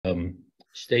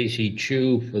Stacey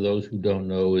Chu, for those who don't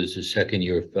know, is a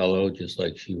second-year fellow, just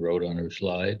like she wrote on her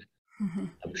slide. Mhm.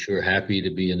 I'm sure happy to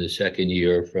be in the second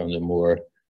year from the more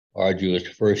arduous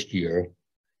first year.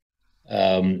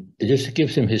 Just to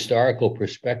give some historical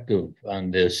perspective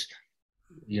on this,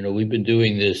 we've been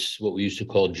doing this, what we used to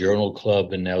call Journal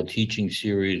Club and now teaching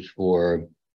series for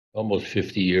almost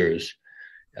 50 years.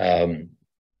 Um,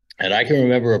 and I can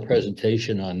remember a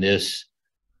presentation on this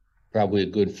probably a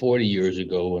good 40 years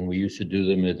ago when we used to do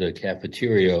them at the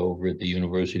cafeteria over at the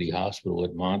University Hospital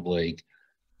at Montlake,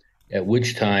 at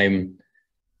which time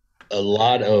a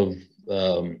lot of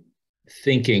um,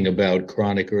 thinking about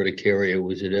chronic urticaria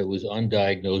was that it was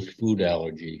undiagnosed food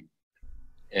allergy.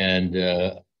 And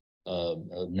a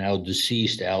now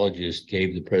deceased allergist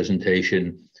gave the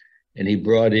presentation, and he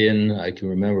brought in, I can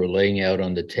remember laying out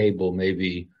on the table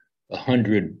maybe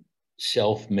 100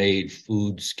 self-made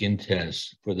food skin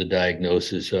tests for the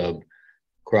diagnosis of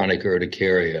chronic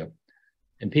urticaria.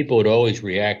 And people would always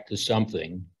react to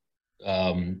something,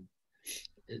 um,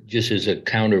 just as a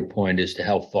counterpoint as to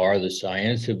how far the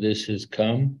science of this has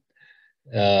come.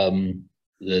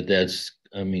 That's,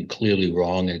 I mean, clearly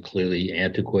wrong and clearly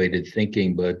antiquated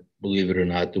thinking, but believe it or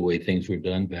not, the way things were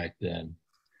done back then.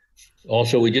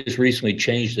 Also, we just recently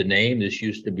changed the name. This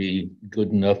used to be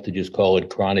good enough to just call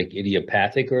it chronic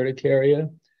idiopathic urticaria,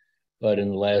 but in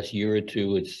the last year or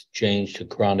two, it's changed to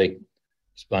chronic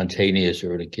spontaneous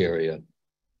urticaria.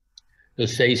 So,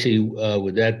 Stacey,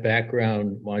 with that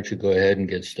background, why don't you go ahead and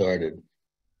get started?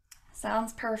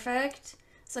 Sounds perfect.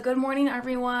 So, good morning,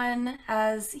 everyone.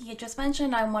 As he just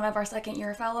mentioned, I'm one of our second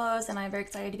year fellows, and I'm very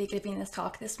excited to be giving this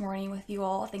talk this morning with you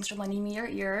all. Thanks for lending me your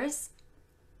ears.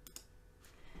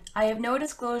 I have no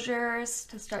disclosures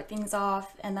to start things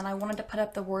off, and then I wanted to put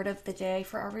up the word of the day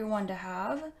for everyone to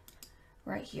have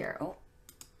right here. Oh,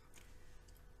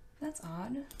 that's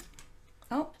odd.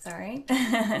 Oh, sorry.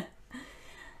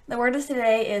 The word of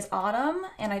today is autumn,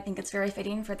 and I think it's very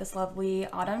fitting for this lovely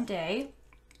autumn day.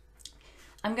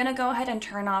 I'm gonna go ahead and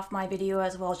turn off my video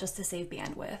as well just to save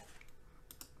bandwidth.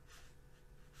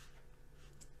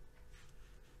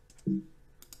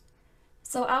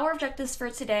 So our objectives for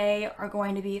today are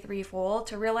going to be threefold: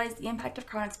 to realize the impact of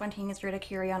chronic spontaneous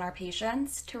urticaria on our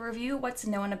patients, to review what's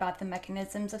known about the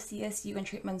mechanisms of CSU and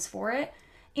treatments for it,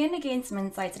 and to gain some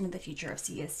insights into the future of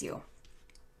CSU.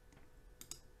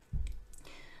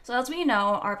 So as we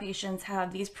know, our patients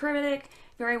have these pruritic,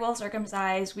 very well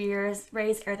circumcised, raised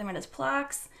erythematous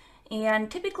plaques,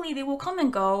 and typically they will come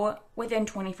and go within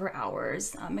 24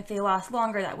 hours. If they last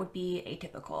longer, that would be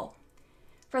atypical.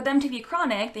 For them to be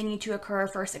chronic, they need to occur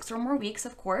for 6 or more weeks,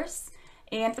 of course.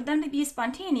 And for them to be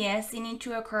spontaneous, they need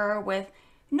to occur with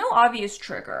no obvious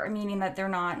trigger, meaning that they're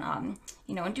not,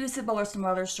 inducible or some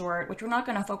other sort, which we're not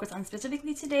going to focus on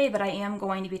specifically today, but I am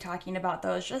going to be talking about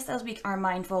those just as we are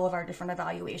mindful of our different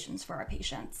evaluations for our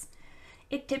patients.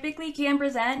 It typically can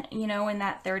present, in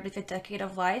that third to fifth decade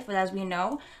of life, but as we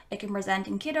know, it can present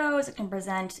in kiddos, it can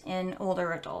present in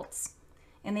older adults.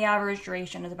 And the average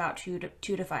duration is about 2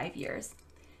 to 5 years.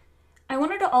 I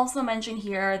wanted to also mention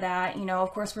here that,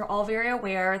 of course, we're all very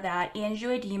aware that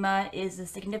angioedema is a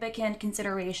significant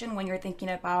consideration when you're thinking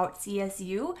about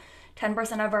CSU.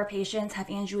 10% of our patients have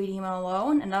angioedema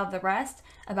alone, and of the rest,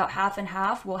 about half and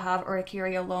half will have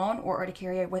urticaria alone or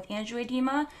urticaria with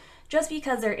angioedema. Just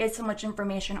because there is so much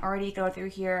information already to go through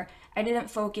here, I didn't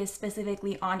focus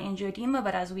specifically on angioedema,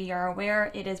 but as we are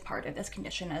aware, it is part of this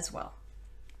condition as well.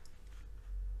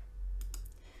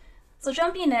 So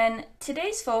jumping in,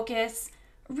 today's focus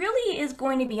really is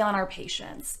going to be on our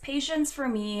patients. Patients for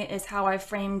me is how I've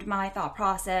framed my thought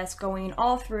process going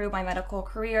all through my medical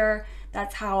career.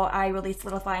 That's how I really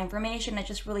solidify information. It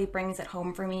just really brings it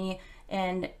home for me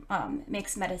and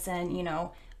makes medicine,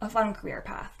 a fun career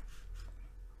path.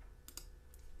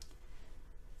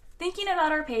 Thinking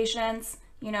about our patients,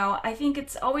 I think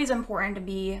it's always important to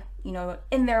be,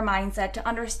 in their mindset, to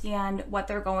understand what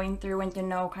they're going through and to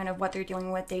know kind of what they're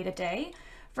dealing with day to day.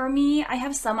 For me, I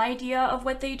have some idea of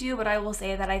what they do, but I will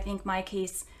say that I think my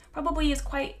case probably is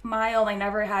quite mild. I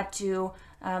never had to,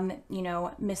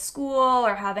 miss school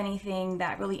or have anything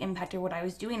that really impacted what I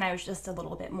was doing. I was just a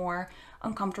little bit more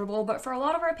uncomfortable. But for a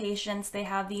lot of our patients, they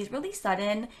have these really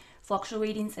sudden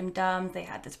fluctuating symptoms. They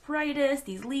have this pruritus,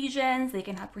 these lesions, they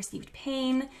can have perceived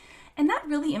pain, and that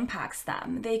really impacts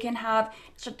them. They can have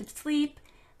disrupted sleep,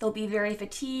 they'll be very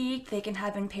fatigued, they can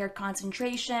have impaired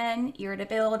concentration,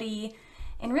 irritability,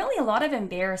 and really a lot of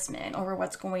embarrassment over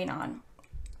what's going on.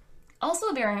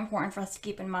 Also very important for us to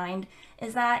keep in mind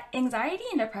is that anxiety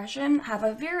and depression have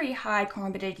a very high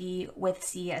comorbidity with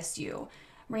CSU.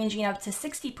 ranging up to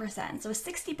 60%. So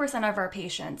 60% of our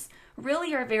patients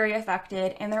really are very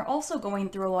affected, and they're also going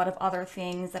through a lot of other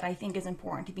things that I think is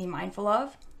important to be mindful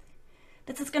of.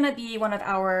 This is going to be one of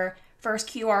our first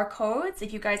QR codes.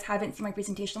 If you guys haven't seen my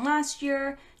presentation last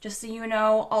year, just so you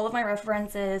know, all of my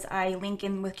references I link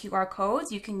in with QR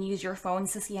codes. You can use your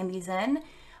phones to scan these in.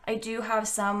 I do have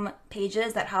some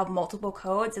pages that have multiple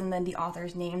codes, and then the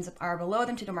authors' names are below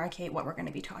them to demarcate what we're going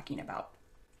to be talking about.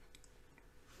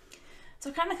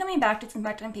 So kind of coming back to its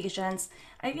impact on patients,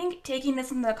 I think taking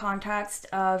this in the context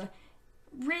of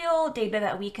real data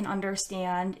that we can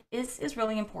understand is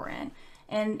really important.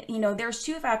 And, you know, there's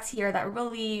two facts here that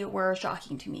really were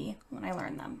shocking to me when I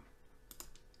learned them.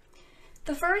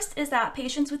 The first is that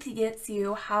patients with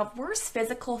CSU have worse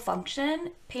physical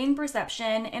function, pain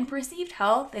perception, and perceived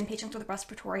health than patients with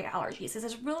respiratory allergies. This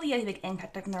is really a big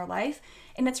impact on their life,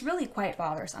 and it's really quite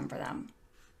bothersome for them.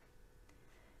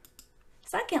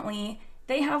 Secondly,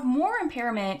 they have more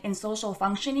impairment in social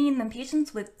functioning than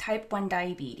patients with type 1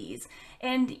 diabetes.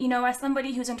 And, you know, as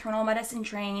somebody who's internal medicine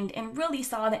trained and really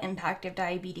saw the impact of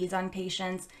diabetes on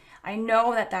patients, I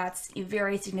know that that's a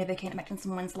very significant impact in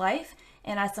someone's life.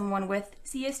 And as someone with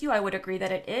CSU, I would agree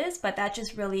that it is, but that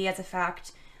just really, as a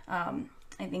fact, I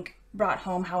think brought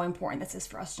home how important this is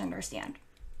for us to understand.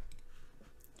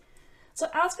 So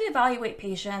as we evaluate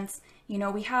patients, you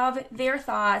know, we have their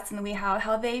thoughts and we have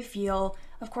how they feel.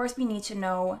 Of course, we need to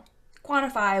know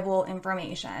quantifiable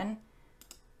information,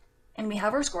 and we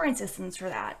have our scoring systems for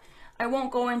that. I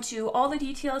won't go into all the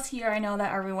details here. I know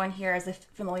that everyone here is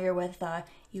familiar with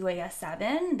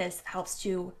UAS7. This helps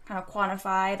to kind of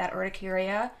quantify that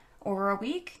urticaria over a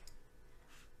week.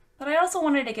 But I also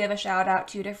wanted to give a shout out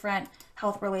to different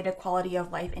health-related quality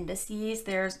of life indices.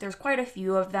 There's quite a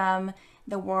few of them.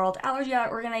 The World Allergy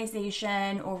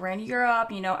Organization over in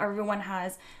Europe, you know, everyone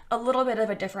has a little bit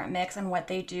of a different mix on what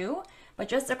they do, but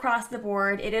just across the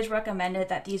board, it is recommended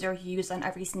that these are used on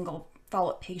every single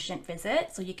follow-up patient visit,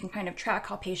 so you can kind of track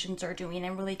how patients are doing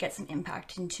and really get some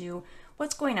impact into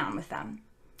what's going on with them.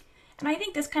 And I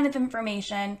think this kind of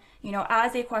information, you know,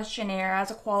 as a questionnaire,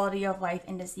 as a quality of life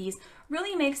indices,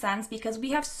 really makes sense because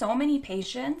we have so many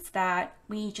patients that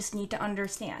we just need to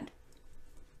understand.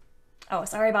 Oh,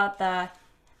 sorry about the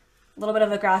little bit of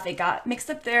the graphic got mixed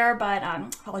up there, but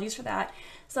apologies for that.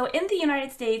 So in the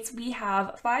United States, we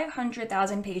have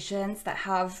 500,000 patients that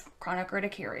have chronic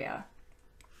urticaria.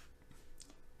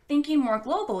 Thinking more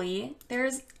globally,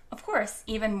 there's, of course,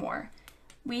 even more.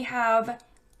 We have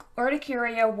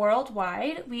urticaria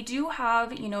worldwide. We do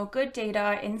have, you know, good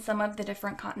data in some of the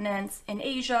different continents. In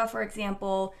Asia, for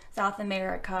example, South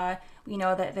America, we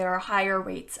know that there are higher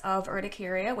rates of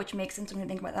urticaria, which makes sense when we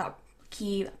think about that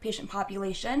key patient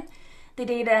population. The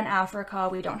data in Africa,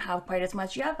 we don't have quite as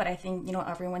much yet, but I think, you know,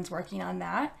 everyone's working on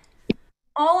that.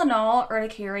 All in all,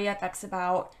 urticaria affects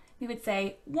about, we would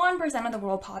say, 1% of the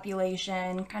world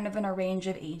population, kind of in a range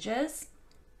of ages.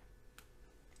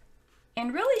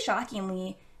 And really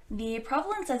shockingly, the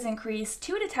prevalence has increased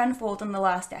 2 to 10-fold in the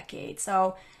last decade.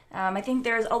 So I think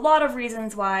there's a lot of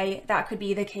reasons why that could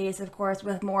be the case, of course,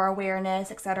 with more awareness,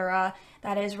 etc.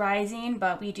 That is rising,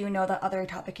 but we do know that other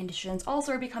atopic conditions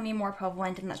also are becoming more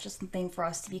prevalent, and that's just something for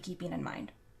us to be keeping in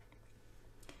mind.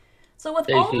 So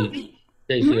with all of the...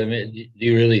 Stacey, I mean, do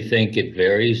you really think it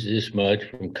varies this much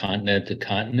from continent to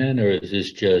continent, or is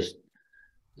this just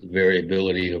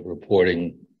variability of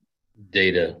reporting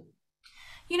data?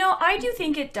 You know, I do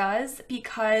think it does,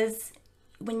 because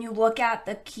when you look at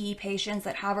the key patients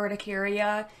that have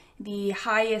urticaria, the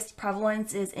highest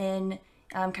prevalence is in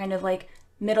kind of like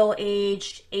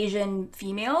middle-aged Asian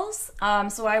females.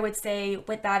 So I would say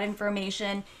with that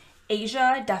information,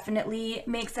 Asia definitely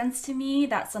makes sense to me.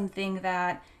 That's something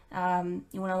that, you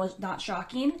know, was not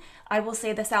shocking. I will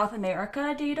say the South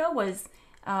America data was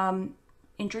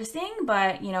interesting,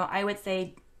 but, you know, I would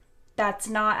say that's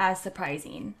not as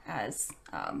surprising as,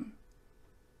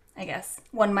 I guess,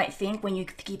 one might think when you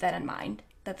keep that in mind,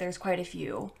 that there's quite a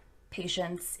few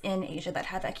patients in Asia that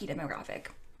have that key demographic.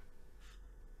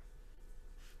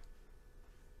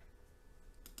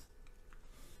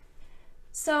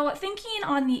 So thinking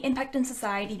on the impact in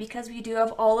society, because we do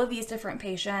have all of these different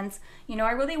patients, you know,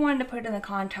 I really wanted to put it in the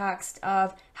context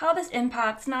of how this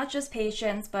impacts not just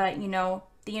patients, but, you know,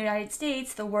 the United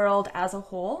States, the world as a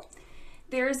whole.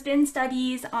 There's been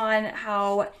studies on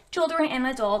how children and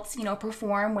adults, you know,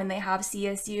 perform when they have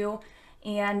CSU,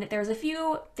 and there's a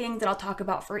few things that I'll talk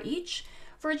about for each.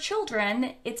 For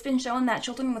children, it's been shown that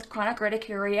children with chronic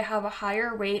urticaria have a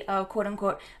higher rate of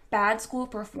quote-unquote bad school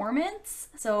performance.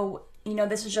 So, you know,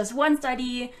 this is just one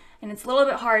study, and it's a little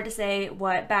bit hard to say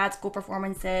what bad school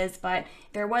performance is, but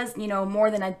there was, you know,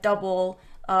 more than a double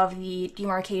of the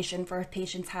demarcation for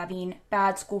patients having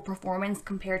bad school performance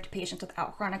compared to patients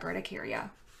without chronic urticaria.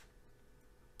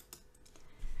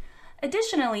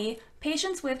 Additionally,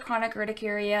 patients with chronic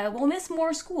urticaria will miss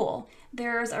more school.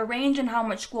 There's a range in how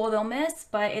much school they'll miss,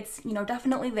 but it's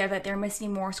definitely there that they're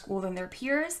missing more school than their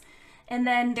peers. And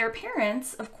then their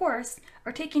parents, of course,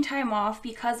 are taking time off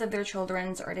because of their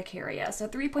children's urticaria. So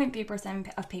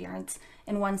 3.3% of parents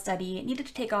in one study needed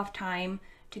to take off time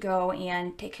to go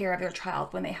and take care of their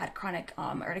child when they had chronic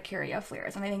urticaria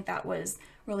flares. And I think that was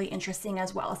really interesting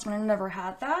as well. So when I've never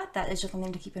had that, that is just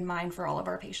something to keep in mind for all of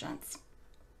our patients.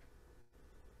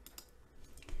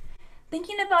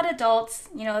 Thinking about adults,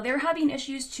 they're having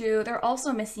issues too. They're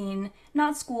also missing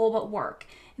not school, but work.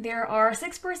 There are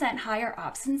 6% higher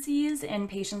absences in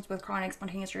patients with chronic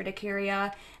spontaneous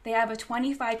urticaria. They have a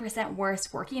 25%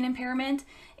 worse working impairment,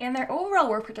 and their overall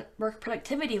work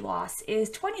productivity loss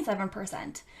is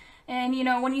 27%.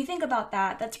 And when you think about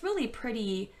that, that's really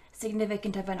pretty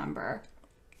significant of a number.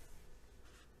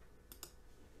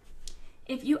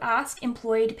 If you ask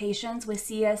employed patients with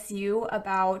CSU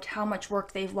about how much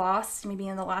work they've lost, maybe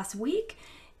in the last week,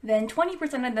 then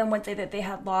 20% of them would say that they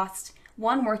had lost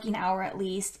 1 working hour at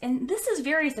least. And this is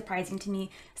very surprising to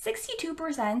me.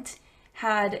 62%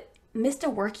 had missed a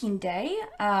working day,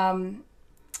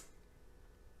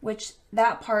 which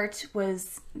that part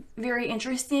was very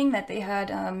interesting that they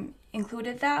had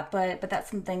included that, but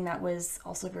that's something that was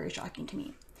also very shocking to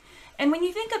me. And when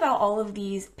you think about all of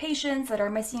these patients that are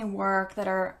missing work, that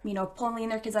are, pulling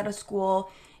their kids out of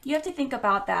school, you have to think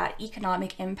about that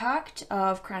economic impact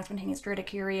of chronic spontaneous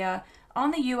urticaria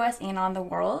on the US and on the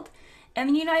world.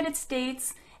 In the United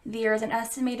States, there's an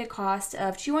estimated cost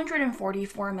of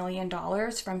 $244 million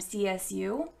from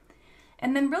CSU.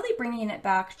 And then really bringing it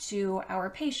back to our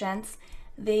patients,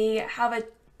 they have a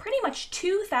pretty much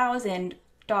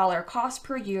 $2,000 cost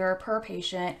per year per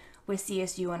patient with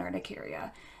CSU and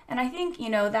urticaria. And I think,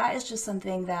 that is just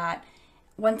something that,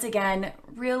 once again,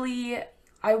 really,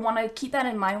 I want to keep that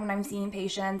in mind when I'm seeing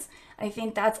patients. I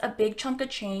think that's a big chunk of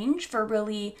change for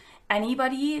really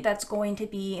anybody that's going to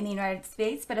be in the United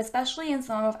States, but especially in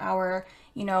some of our,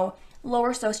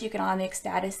 lower socioeconomic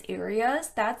status areas.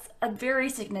 That's a very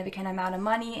significant amount of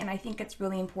money, and I think it's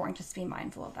really important just to be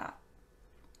mindful of that.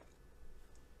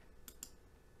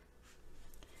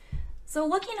 So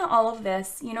looking at all of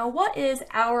this, what is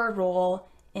our role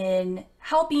in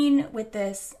helping with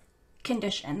this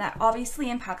condition that obviously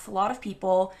impacts a lot of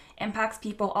people, impacts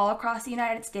people all across the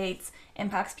United States,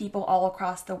 impacts people all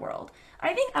across the world?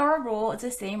 I think our role is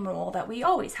the same role that we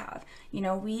always have.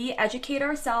 We educate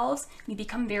ourselves, we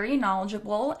become very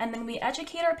knowledgeable, and then we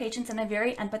educate our patients in a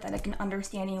very empathetic and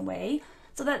understanding way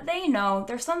so that they know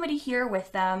there's somebody here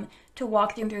with them to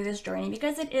walk them through this journey,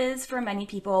 because it is, for many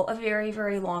people, a very,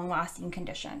 very long-lasting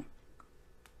condition.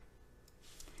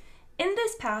 In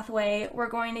this pathway, we're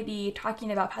going to be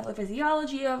talking about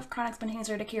pathophysiology of chronic spontaneous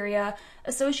urticaria,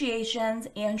 associations,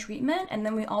 and treatment, and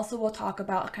then we also will talk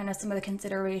about kind of some of the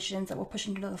considerations that will push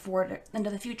into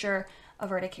the future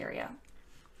of urticaria.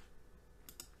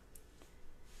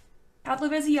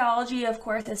 Pathophysiology, of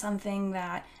course, is something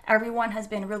that everyone has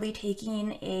been really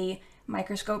taking a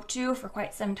microscope to for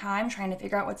quite some time, trying to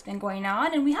figure out what's been going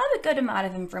on, and we have a good amount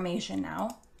of information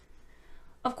now.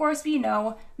 Of course, we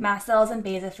know mast cells and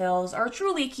basophils are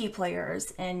truly key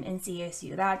players in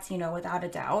CSU. That's, without a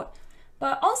doubt.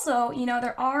 But also,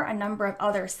 there are a number of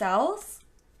other cells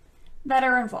that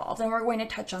are involved, and we're going to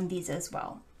touch on these as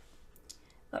well.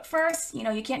 But first,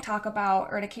 you can't talk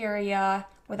about urticaria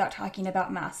without talking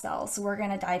about mast cells, so we're going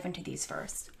to dive into these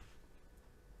first.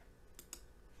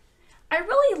 I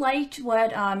really liked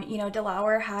what,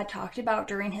 DeLauer had talked about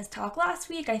during his talk last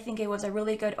week. I think it was a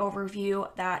really good overview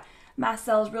that mast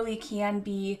cells really can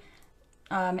be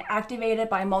activated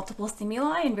by multiple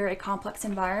stimuli in very complex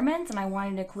environments, and I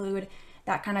wanted to include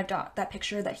that kind of that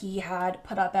picture that he had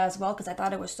put up as well because I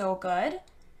thought it was so good.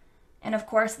 And of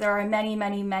course, there are many,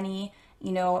 many, many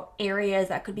areas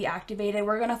that could be activated.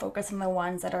 We're going to focus on the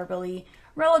ones that are really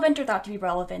relevant or thought to be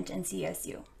relevant in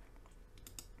CSU.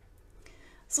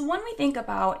 So when we think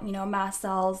about mast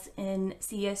cells in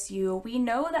CSU, we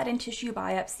know that in tissue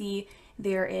biopsy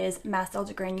there is mast cell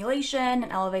degranulation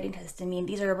and elevated histamine.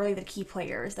 These are really the key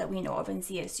players that we know of in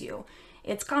CSU.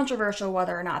 It's controversial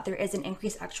whether or not there is an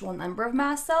increased actual number of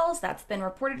mast cells. That's been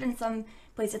reported in some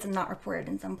places and not reported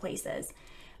in some places.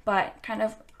 But kind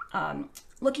of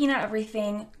looking at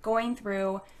everything, going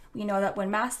through, we know that when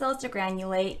mast cells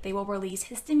degranulate, they will release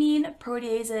histamine,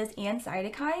 proteases, and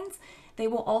cytokines. They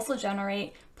will also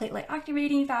generate platelet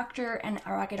activating factor and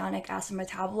arachidonic acid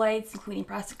metabolites, including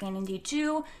prostaglandin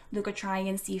D2,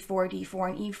 leukotriene, C4, D4,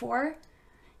 and E4.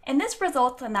 And this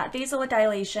results in that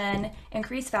vasodilation,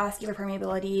 increased vascular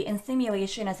permeability, and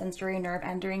stimulation of sensory nerve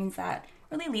endings that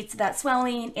really leads to that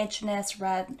swelling, itchiness,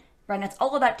 redness,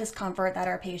 all of that discomfort that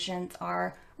our patients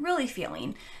are really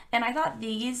feeling. And I thought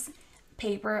these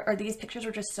pictures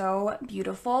were just so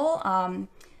beautiful.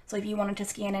 So if you wanted to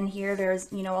scan in here,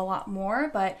 there's, a lot more,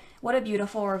 but what a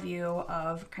beautiful review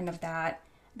of kind of that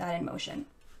in motion.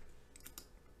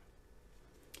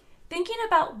 Thinking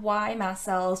about why mast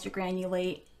cells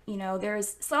degranulate,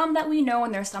 there's some that we know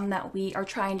and there's some that we are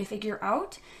trying to figure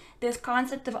out. This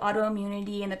concept of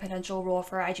autoimmunity and the potential role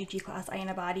for IgG class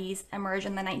antibodies emerged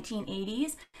in the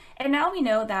 1980s. And now we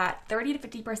know that 30 to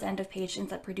 50% of patients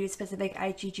that produce specific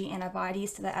IgG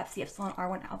antibodies to the Fc epsilon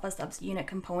R1 alpha subunit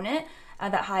component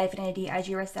of that high affinity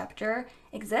Ig receptor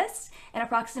exists, and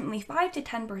approximately 5 to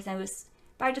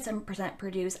 7%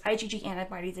 produce IgG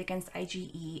antibodies against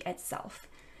IgE itself.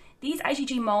 These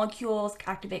IgG molecules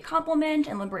activate complement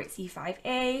and liberate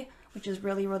C5a, which is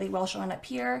really, really well shown up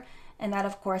here. And that,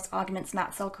 of course, augments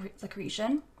mast cell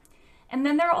secretion. And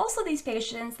then there are also these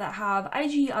patients that have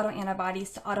IgE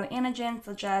autoantibodies to autoantigens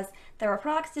such as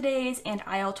thyroperoxidase and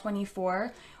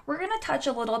IL-24. We're going to touch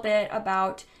a little bit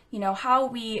about, how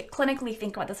we clinically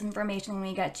think about this information when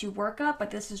we get to workup,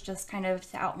 but this is just kind of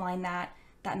to outline that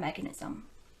mechanism.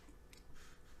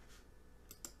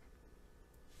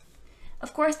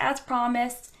 Of course, as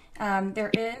promised, there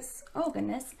is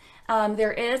also,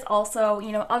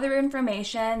 other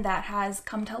information that has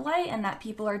come to light and that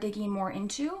people are digging more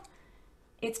into.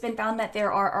 It's been found that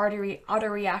there are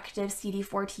autoreactive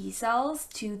CD4 T cells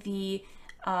to the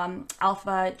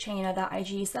alpha chain of the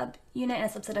IgE subunit in a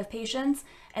subset of patients,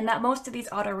 and that most of these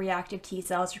autoreactive T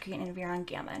cells secrete interferon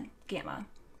gamma.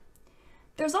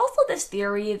 There's also this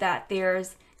theory that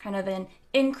there's kind of an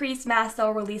increased mast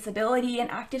cell releasability in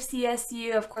active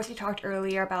CSU. Of course, we talked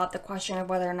earlier about the question of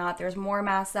whether or not there's more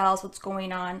mast cells, what's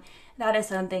going on. That is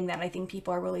something that I think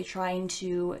people are really trying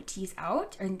to tease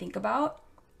out and think about.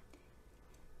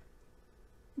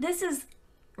 This is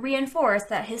reinforced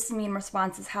that histamine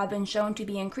responses have been shown to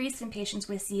be increased in patients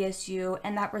with CSU,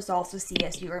 and that results with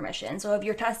CSU remission. So if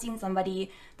you're testing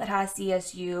somebody that has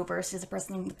CSU versus a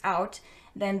person without,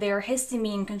 then their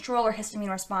histamine control or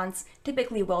histamine response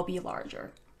typically will be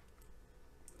larger.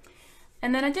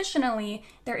 And then additionally,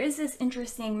 there is this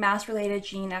interesting mast-related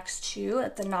gene X2.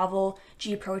 It's a novel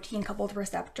G protein coupled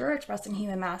receptor expressed in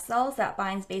human mast cells that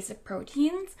binds basic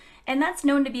proteins, and that's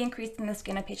known to be increased in the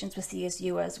skin of patients with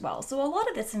CSU as well. So a lot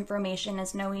of this information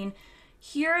is knowing,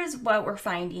 here's what we're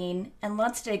finding, and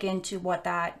let's dig into what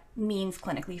that means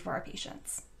clinically for our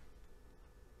patients.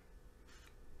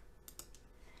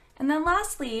 And then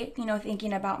lastly,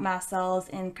 thinking about mast cells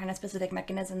and kind of specific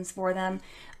mechanisms for them,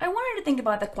 I wanted to think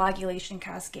about the coagulation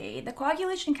cascade. The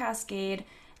coagulation cascade,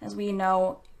 as we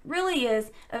know, really is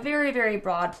a very, very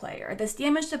broad player. This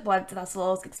damage to blood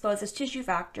vessels exposes tissue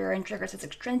factor and triggers this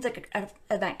extrinsic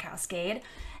event cascade.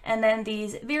 And then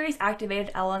these various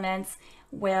activated elements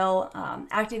will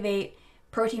activate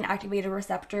protein-activated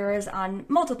receptors on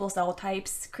multiple cell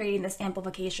types, creating this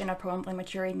amplification of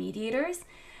pro-inflammatory mediators.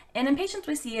 And in patients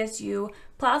with CSU,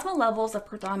 plasma levels of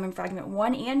prothrombin fragment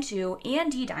 1 and 2 and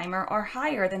D-dimer are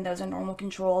higher than those in normal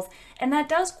controls, and that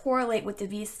does correlate with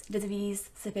disease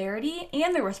severity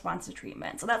and the response to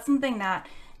treatment. So that's something that,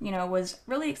 was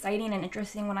really exciting and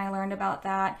interesting when I learned about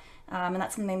that, and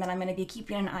that's something that I'm going to be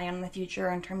keeping an eye on in the future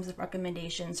in terms of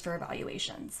recommendations for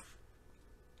evaluations.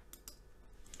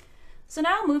 So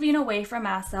now moving away from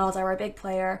mast cells, our big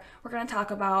player, we're going to talk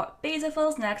about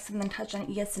basophils next and then touch on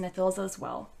eosinophils as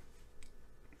well.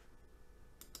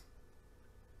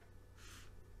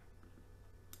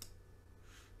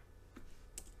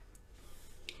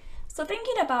 So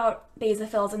thinking about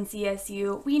basophils in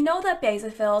CSU, we know that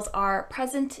basophils are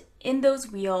present in those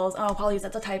wheels. Oh, apologies,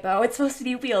 that's a typo. It's supposed to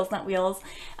be wheels, not wheels.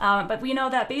 But we know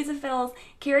that basophils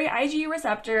carry IgE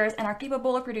receptors and are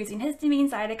capable of producing histamine,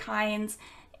 cytokines,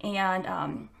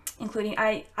 and including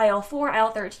IL-4,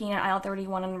 IL-13, and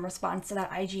IL-31 in response to that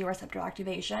IgE receptor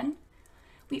activation.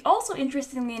 We also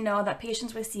interestingly know that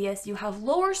patients with CSU have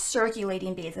lower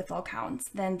circulating basophil counts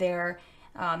than their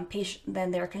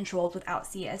controls without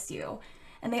CSU.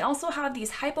 And they also have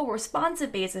these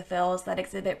hyporesponsive basophils that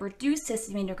exhibit reduced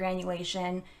histamine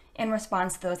degranulation in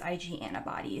response to those IgE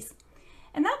antibodies.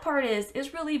 And that part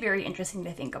is really very interesting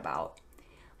to think about.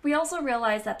 We also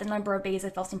realize that the number of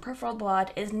basophils in peripheral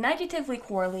blood is negatively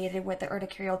correlated with the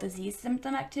urticarial disease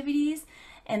symptom activities,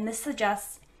 and this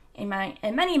suggests in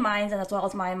many minds, and as well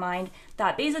as my mind,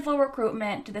 that basophil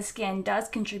recruitment to the skin does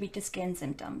contribute to skin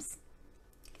symptoms.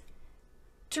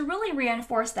 To really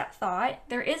reinforce that thought,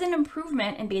 there is an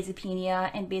improvement in basopenia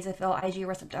and basophil IgA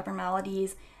receptor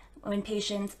abnormalities when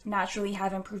patients naturally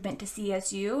have improvement to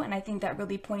CSU, and I think that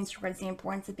really points towards the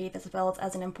importance of basophils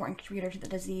as an important contributor to the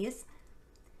disease.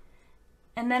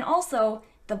 And then also,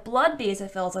 the blood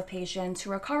basophils of patients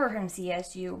who recover from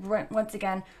CSU, once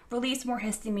again, release more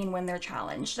histamine when they're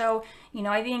challenged. So,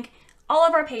 I think all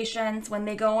of our patients, when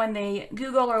they go and they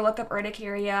Google or look up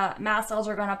urticaria, mast cells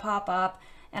are going to pop up.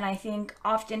 And I think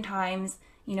oftentimes,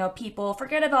 people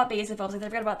forget about basophils, they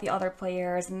forget about the other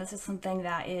players. And this is something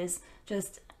that is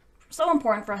just so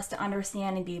important for us to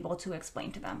understand and be able to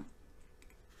explain to them.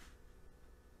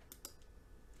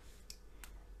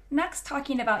 Next,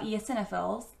 talking about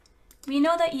eosinophils. We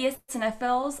know that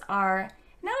eosinophils are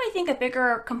now, I think, a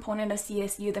bigger component of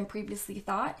CSU than previously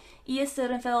thought.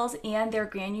 Eosinophils and their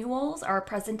granules are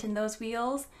present in those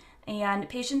wheals, and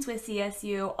patients with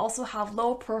CSU also have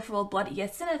low peripheral blood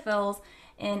eosinophils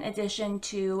in addition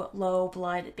to low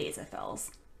blood basophils.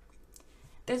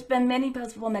 There's been many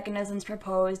possible mechanisms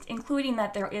proposed, including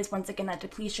that there is, once again, that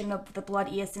depletion of the blood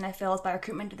eosinophils by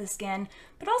recruitment to the skin,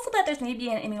 but also that there's maybe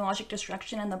an immunologic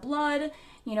destruction in the blood,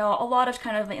 a lot of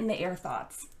kind of in the air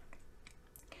thoughts.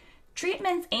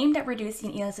 Treatments aimed at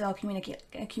reducing eosinophil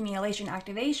accumulation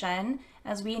activation,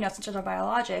 as we know such as our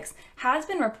biologics, has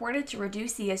been reported to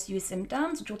reduce CSU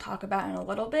symptoms, which we'll talk about in a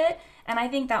little bit, and I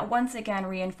think that once again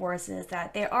reinforces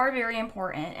that they are very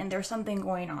important and there's something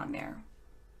going on there.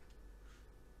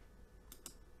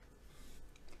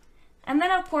 And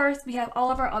then, of course, we have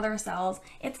all of our other cells.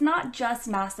 It's not just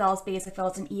mast cells,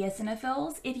 basophils, and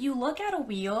eosinophils. If you look at a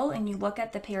wheel and you look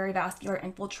at the perivascular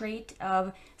infiltrate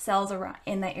of cells around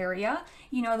in the area,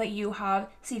 you know that you have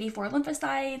CD4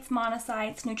 lymphocytes,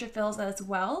 monocytes, neutrophils as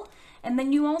well. And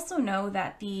then you also know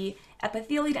that the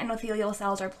epithelial and endothelial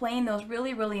cells are playing those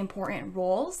really, really important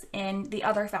roles in the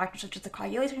other factors such as the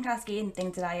coagulation cascade and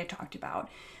things that I had talked about.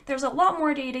 There's a lot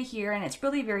more data here and it's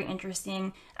really very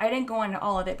interesting. I didn't go into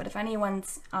all of it, but if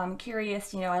anyone's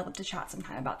curious, I'd love to chat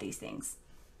sometime about these things.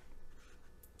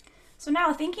 So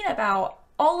now thinking about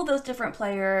all of those different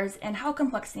players and how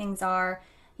complex things are,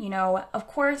 of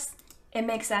course, it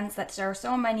makes sense that there are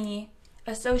so many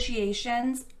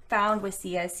associations found with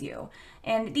CSU.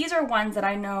 And these are ones that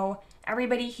I know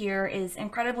everybody here is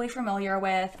incredibly familiar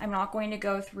with. I'm not going to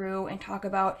go through and talk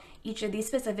about each of these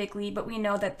specifically, but we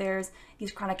know that there's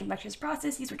these chronic infectious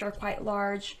processes, which are quite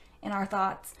large in our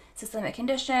thoughts, systemic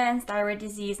conditions, thyroid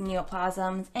disease,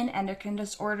 neoplasms, and endocrine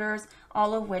disorders,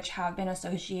 all of which have been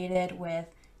associated with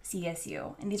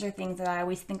CSU. And these are things that I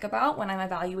always think about when I'm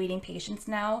evaluating patients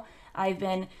now. I've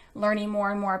been learning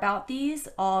more and more about these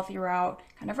all throughout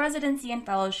kind of residency and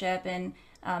fellowship, and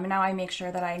now I make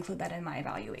sure that I include that in my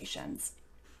evaluations.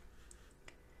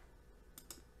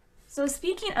 So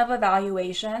speaking of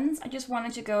evaluations, I just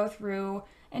wanted to go through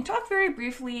and talk very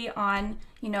briefly on,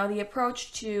 the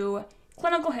approach to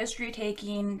clinical history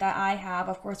taking that I have.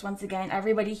 Of course, once again,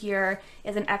 everybody here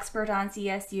is an expert on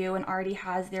CSU and already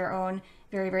has their own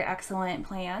very, very excellent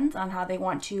plans on how they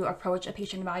want to approach a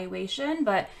patient evaluation,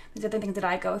 but these are the things that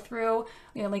I go through,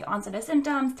 like onset of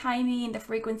symptoms, timing, the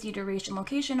frequency, duration,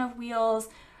 location of wheals,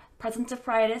 presence of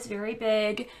pruritus, very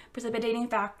big, precipitating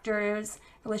factors,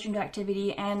 relation to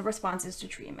activity, and responses to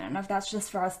treatment. And if that's just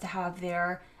for us to have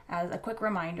there as a quick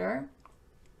reminder.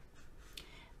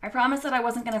 I promised that I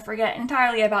wasn't going to forget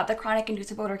entirely about the chronic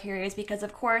inducible urticarias because,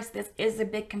 of course, this is a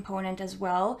big component as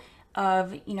well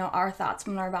of, our thoughts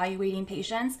when we're evaluating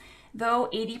patients. Though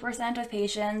 80% of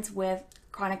patients with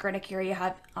chronic urticaria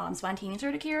have spontaneous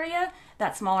urticaria,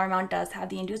 that smaller amount does have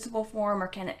the inducible form,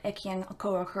 or it can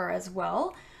co-occur as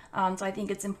well. So I think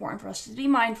it's important for us to be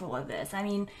mindful of this. I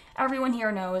mean, everyone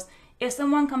here knows if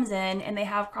someone comes in and they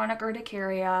have chronic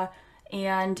urticaria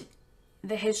and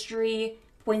the history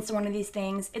points to one of these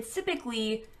things, it's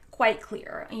typically quite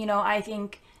clear. I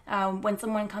think when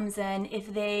someone comes in,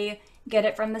 if they get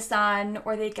it from the sun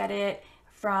or they get it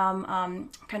from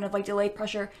kind of like delayed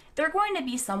pressure, they're going to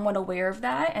be somewhat aware of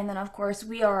that. And then of course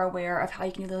we are aware of how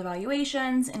you can do the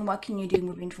evaluations and what can you do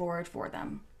moving forward for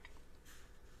them.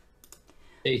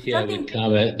 Stacey, I would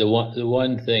comment, the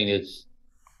one thing that's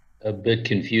a bit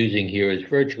confusing here is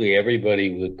virtually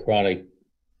everybody with chronic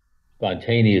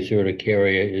spontaneous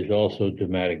urticaria is also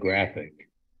dermatographic.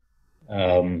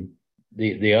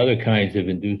 The other kinds of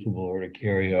inducible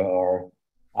urticaria are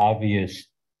obvious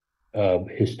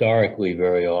historically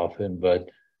very often, but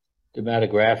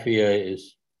dermatographia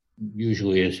is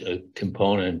usually a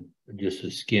component, just a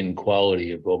skin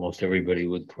quality of almost everybody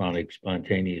with chronic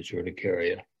spontaneous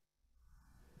urticaria.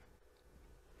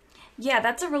 Yeah,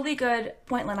 that's a really good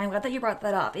point, Lynn. I'm glad that you brought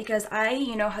that up because I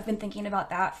have been thinking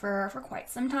about that for quite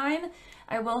some time.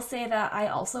 I will say that I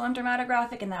also am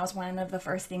dermatographic, and that was one of the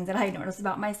first things that I noticed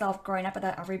about myself growing up,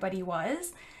 that everybody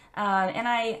was. And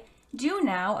I do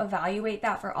now evaluate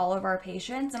that for all of our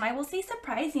patients, and I will say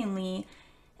surprisingly,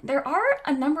 there are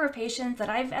a number of patients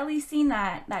that I've at least seen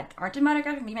that aren't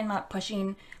dermatographic, maybe I'm not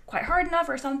pushing quite hard enough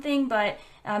or something, but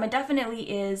it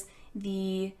definitely is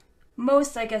the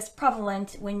most, I guess,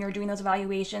 prevalent when you're doing those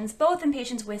evaluations, both in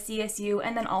patients with CSU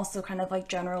and then also kind of like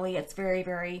generally, it's very,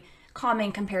 very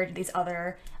common compared to these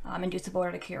other inducible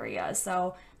urticaria.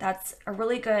 So that's a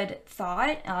really good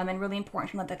thought and really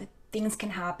important to know that things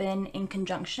can happen in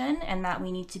conjunction and that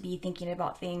we need to be thinking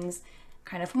about things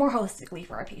kind of more holistically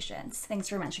for our patients. Thanks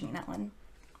for mentioning that one.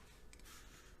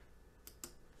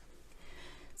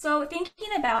 So thinking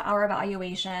about our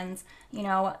evaluations,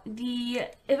 the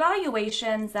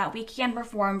evaluations that we can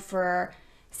perform for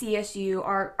CSU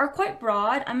are quite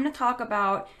broad. I'm going to talk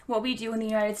about what we do in the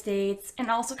United States and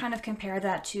also kind of compare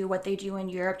that to what they do in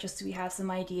Europe, just so we have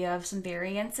some idea of some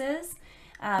variances.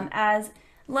 As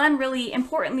Len really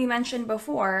importantly mentioned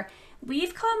before,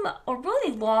 we've come a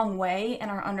really long way in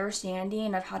our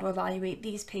understanding of how to evaluate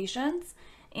these patients.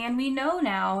 And we know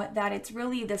now that it's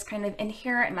really this kind of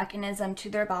inherent mechanism to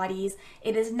their bodies.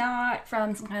 It is not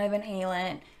from some kind of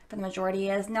inhalant for the majority.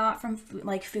 It is not from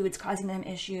foods causing them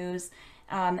issues.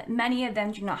 Many of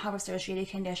them do not have associated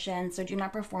conditions, so do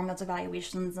not perform those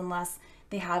evaluations unless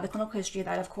they have a clinical history of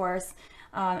that, of course.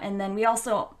 And then we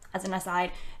also, as an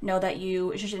aside, know that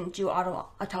you shouldn't do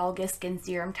autologous skin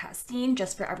serum testing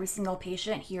just for every single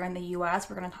patient here in the US.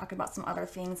 We're going to talk about some other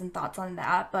things and thoughts on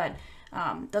that, but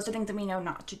those are things that we know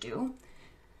not to do.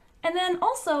 And then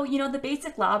also, the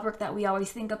basic lab work that we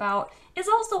always think about is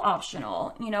also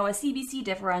optional. A CBC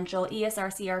differential,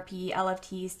 ESR-CRP,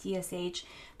 LFTs, TSH,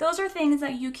 those are things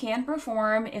that you can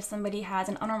perform if somebody has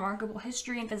an unremarkable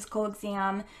history and physical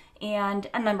exam and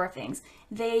a number of things.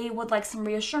 They would like some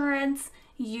reassurance,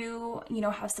 you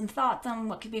have some thoughts on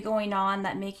what could be going on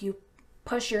that make you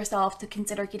push yourself to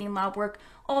consider getting lab work,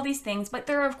 all these things, but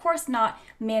they're of course not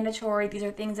mandatory. These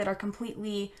are things that are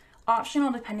completely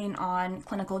optional depending on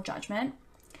clinical judgment.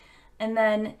 And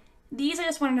then these I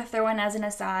just wanted to throw in as an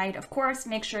aside. Of course,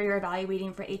 make sure you're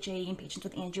evaluating for HAE in patients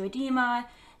with angioedema,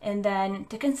 and then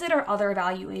to consider other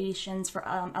evaluations for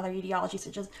other etiologies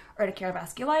such as urticaria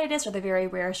vasculitis or the very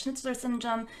rare Schnitzler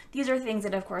syndrome. These are things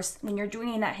that, of course, when you're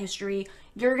doing that history,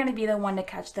 you're going to be the one to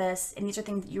catch this, and these are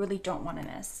things that you really don't want to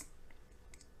miss.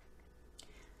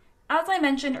 As I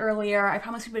mentioned earlier, I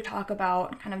promised we would talk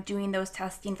about kind of doing those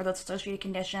testing for those associated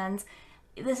conditions.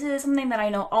 This is something that I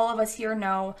know all of us here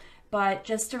know, but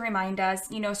just to remind us,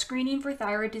 screening for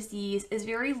thyroid disease is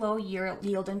very low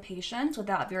yield in patients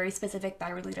without very specific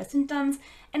thyroid-related symptoms,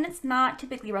 and it's not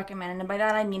typically recommended. And by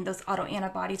that I mean those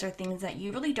autoantibodies are things that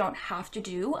you really don't have to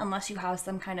do unless you have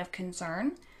some kind of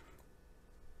concern.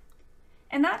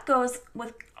 And that goes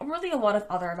with really a lot of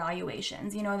other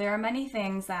evaluations. There are many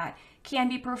things that can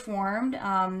be performed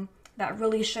that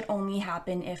really should only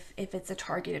happen if it's a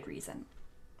targeted reason.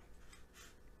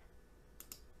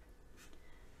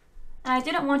 And I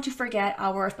didn't want to forget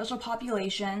our special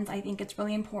populations. I think it's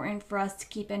really important for us to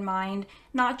keep in mind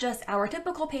not just our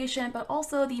typical patient, but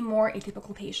also the more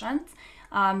atypical patients.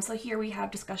 So here we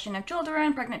have discussion of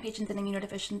children, pregnant patients, and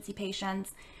immunodeficiency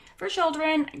patients. For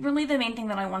children, really the main thing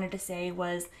that I wanted to say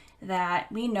was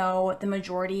that we know the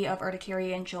majority of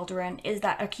urticaria in children is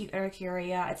that acute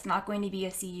urticaria. It's not going to be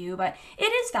a CU, but it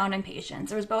is found in patients.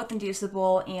 There's both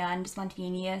inducible and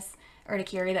spontaneous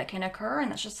urticaria that can occur,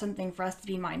 and that's just something for us to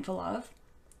be mindful of.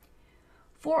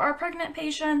 For our pregnant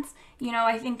patients,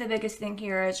 I think the biggest thing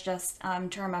here is just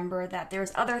to remember that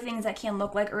there's other things that can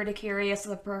look like urticaria. So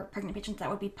the pregnant patients, that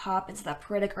would be PUP, it's the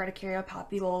pruritic urticaria,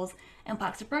 papules, and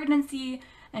plaques of pregnancy,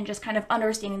 and just kind of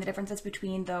understanding the differences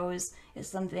between those is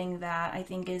something that I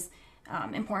think is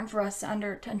important for us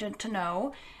to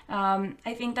know.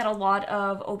 I think that a lot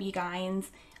of OB-GYNs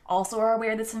also are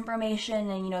aware of this information,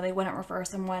 and they wouldn't refer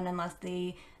someone unless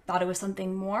they thought it was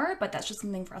something more, but that's just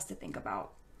something for us to think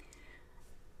about.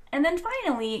 And then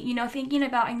finally, thinking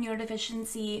about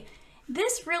immunodeficiency,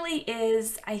 this really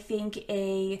is, I think,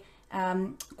 a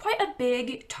quite a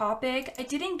big topic. I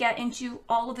didn't get into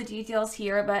all of the details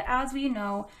here, but as we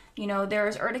know,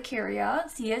 there's urticaria,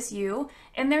 CSU,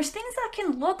 and there's things that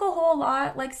can look a whole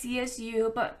lot like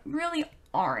CSU, but really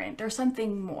aren't. There's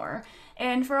something more.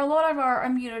 And for a lot of our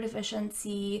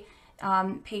immunodeficiency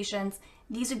patients,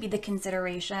 these would be the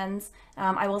considerations.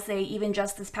 I will say even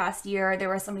just this past year, there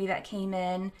was somebody that came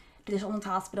in to the children's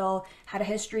hospital, had a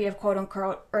history of quote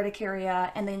unquote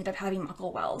urticaria, and they ended up having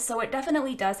Muckle wells. So it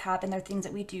definitely does happen. They're things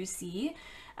that we do see.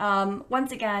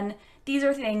 Once again, these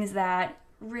are things that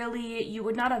really you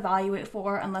would not evaluate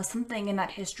for unless something in that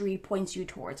history points you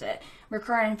towards it.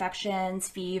 Recurrent infections,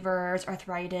 fevers,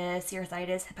 arthritis,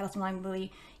 sinusitis, hepatosplenomegaly,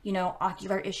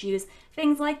 ocular issues,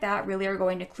 things like that really are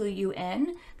going to clue you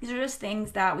in. These are just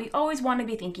things that we always want to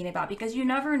be thinking about because you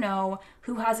never know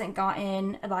who hasn't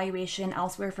gotten evaluation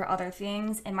elsewhere for other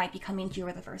things and might be coming to you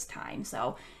for the first time.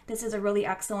 So this is a really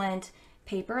excellent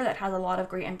paper that has a lot of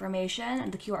great information,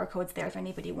 and the QR code's there if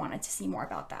anybody wanted to see more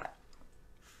about that.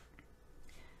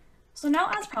 So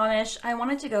now, as promised, I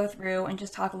wanted to go through and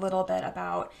just talk a little bit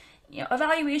about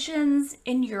evaluations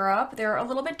in Europe. They're a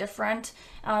little bit different.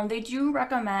 They do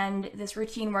recommend this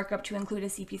routine workup to include a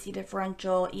CPC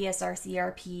differential, ESR,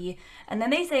 CRP, and then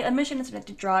they say emission and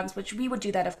selected drugs, which we would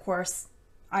do that, of course,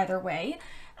 either way.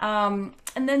 And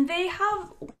then they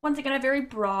have, once again, a very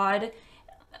broad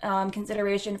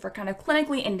consideration for kind of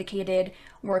clinically indicated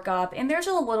workup, and there's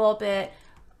a little bit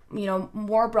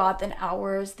more broad than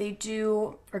ours. They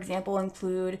do, for example,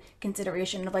 include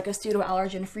consideration of like a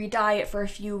pseudo-allergen-free diet for a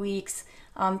few weeks,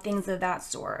 things of that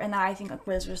sort. And that I think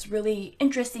was just really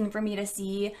interesting for me to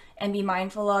see and be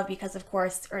mindful of because, of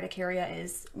course, urticaria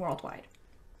is worldwide.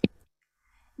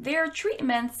 Their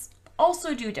treatments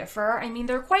also do differ. I mean,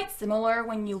 they're quite similar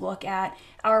when you look at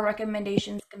our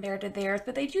recommendations compared to theirs,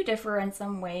 but they do differ in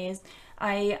some ways.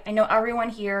 I know everyone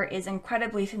here is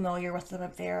incredibly familiar with the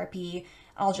therapy.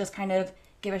 I'll just kind of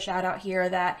give a shout out here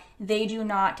that they do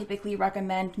not typically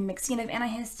recommend mixing of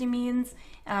antihistamines.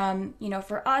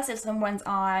 For us, if someone's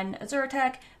on a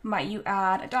Zyrtec, might you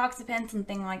add a doxepin,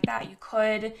 something like that? You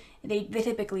could. They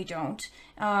typically don't.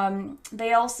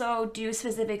 They also do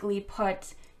specifically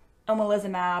put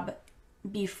omalizumab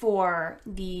before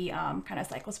the kind of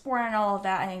cyclosporin and all of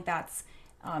that. I think that's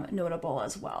notable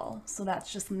as well. So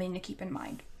that's just something to keep in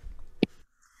mind.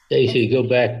 Stacey, go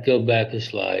back a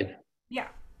slide. Yeah.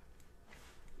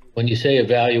 When you say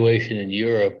evaluation in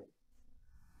Europe,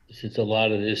 since a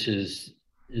lot of this is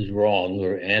wrong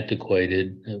or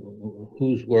antiquated,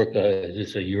 whose work is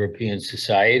this, a European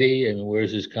society? And where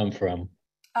does this come from?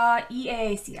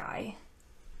 EACI.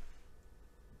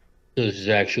 So this is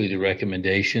actually the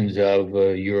recommendations of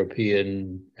a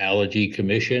European Allergy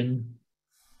Commission?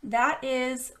 That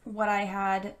is what I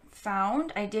had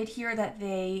found. I did hear that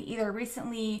they either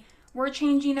recently were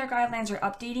changing their guidelines or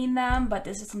updating them, but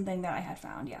this is something that I had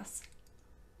found, yes.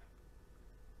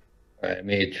 I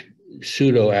mean, it's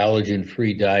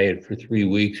pseudo-allergen-free diet for 3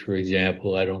 weeks, for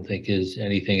example, I don't think is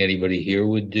anything anybody here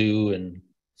would do. And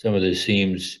some of this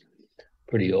seems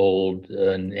pretty old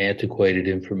and antiquated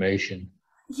information.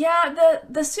 Yeah,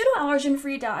 the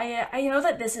pseudo-allergen-free diet, I know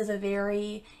that this is a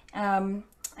very,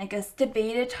 I guess,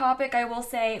 debated topic, I will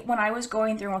say. When I was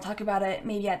going through, and we'll talk about it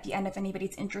maybe at the end if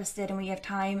anybody's interested and we have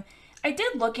time, I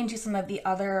did look into some of the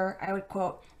other, I would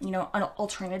quote,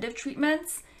 alternative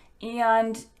treatments.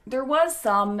 And there was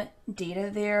some data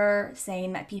there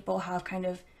saying that people have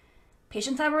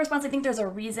patients have a response. I think there's a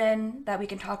reason that we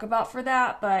can talk about for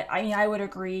that, but I mean, I would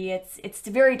agree it's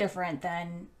very different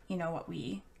than,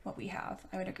 what we have.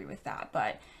 I would agree with that,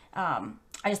 but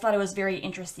I just thought it was very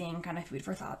interesting kind of food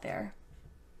for thought there.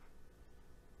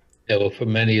 Yeah, well, for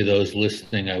many of those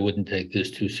listening, I wouldn't take this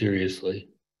too seriously.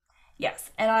 Yes,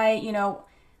 and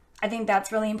I think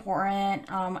that's really important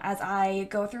as I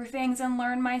go through things and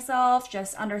learn myself,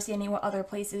 just understanding what other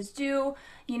places do.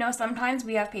 Sometimes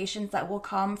we have patients that will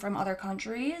come from other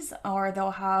countries or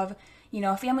they'll have,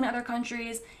 family in other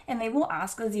countries and they will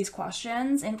ask us these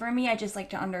questions. And for me, I just like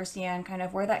to understand kind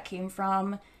of where that came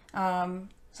from. So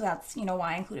that's,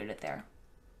 why I included it there.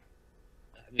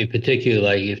 I mean, particularly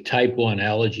like if type 1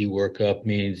 allergy workup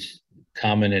means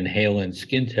common inhalant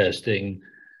skin testing,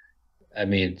 I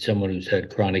mean, someone who's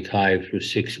had chronic hives for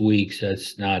 6 weeks,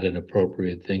 that's not an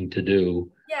appropriate thing to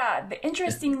do. Yeah,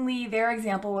 interestingly, their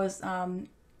example was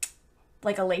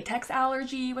like a latex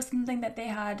allergy was something that they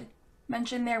had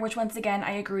mentioned there, which once again,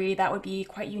 I agree that would be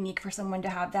quite unique for someone to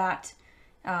have that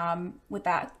with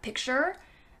that picture.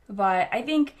 But I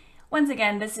think, once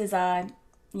again, this is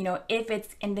if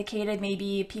it's indicated,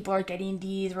 maybe people are getting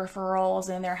these referrals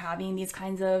and they're having these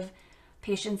kinds of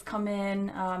patients come in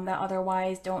that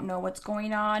otherwise don't know what's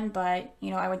going on. But,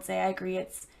 I would say I agree.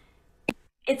 It's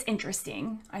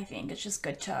interesting. I think it's just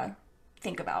good to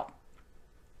think about.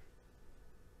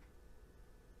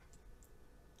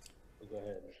 Go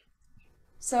ahead.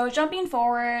 So jumping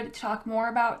forward to talk more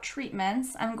about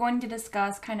treatments, I'm going to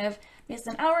discuss kind of based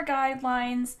on our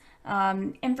guidelines,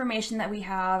 information that we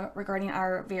have regarding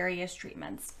our various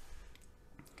treatments.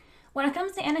 When it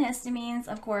comes to antihistamines,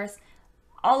 of course,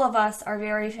 all of us are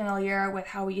very familiar with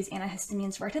how we use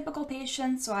antihistamines for our typical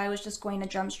patients, so I was just going to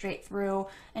jump straight through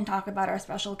and talk about our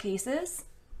special cases.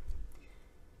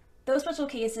 Those special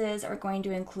cases are going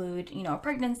to include,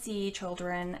 pregnancy,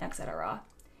 children, etc.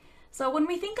 So when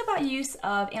we think about use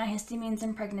of antihistamines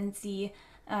in pregnancy,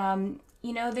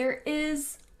 there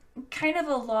is kind of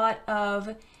a lot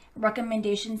of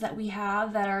recommendations that we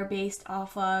have that are based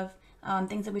off of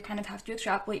things that we kind of have to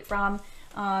extrapolate from.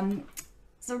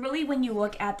 So really, when you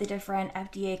look at the different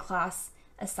FDA class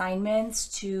assignments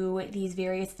to these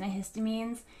various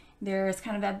antihistamines, there's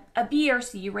kind of a B or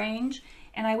C range.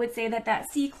 And I would say that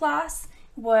C class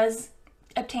was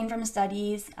obtained from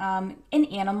studies in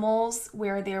animals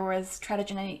where there was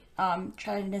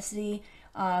teratogenicity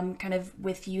kind of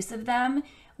with use of them.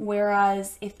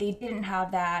 Whereas if they didn't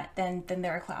have that, then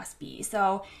they're a class B.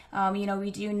 So,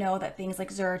 we do know that things like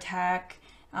Zyrtec,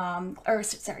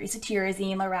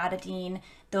 cetirizine, loratadine,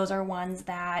 those are ones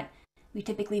that we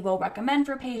typically will recommend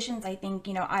for patients. I think,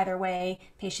 either way,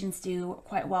 patients do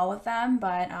quite well with them,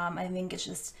 but I think it's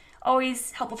just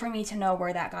always helpful for me to know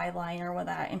where that guideline or where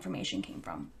that information came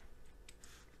from.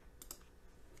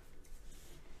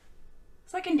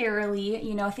 Secondarily,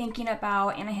 thinking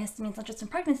about antihistamines not just in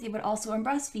pregnancy, but also in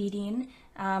breastfeeding,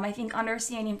 I think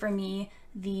understanding for me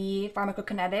the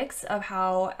pharmacokinetics of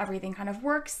how everything kind of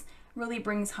works really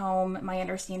brings home my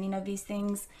understanding of these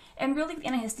things. And really with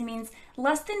antihistamines,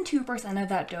 less than 2% of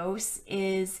that dose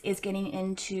is getting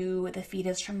into the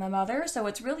fetus from the mother. So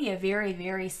it's really a very,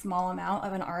 very small amount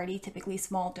of an already typically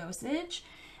small dosage.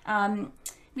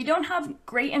 We don't have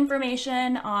great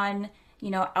information on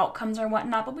outcomes or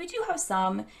whatnot, but we do have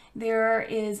some. There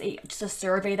is just a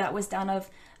survey that was done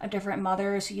of different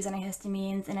mothers who use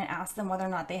antihistamines, and it asked them whether or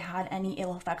not they had any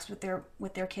ill effects with their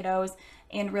kiddos,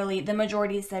 and really the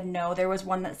majority said no. There was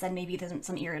one that said maybe there's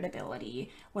some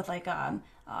irritability with antihistamine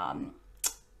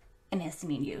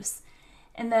use.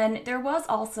 And then there was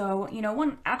also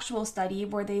one actual study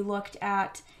where they looked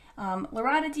at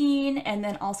loratadine and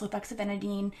then also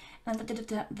fexofenadine and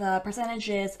the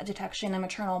percentages of detection in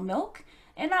maternal milk,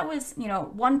 and that was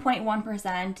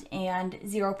 1.1% and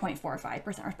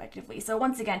 0.45% respectively. So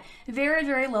once again, very,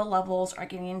 very low levels are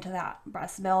getting into that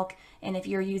breast milk, and if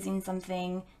you're using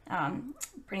something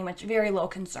pretty much very low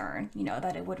concern,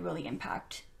 that it would really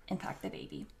impact the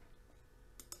baby.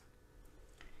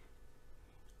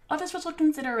 Other special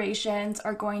considerations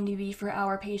are going to be for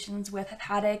our patients with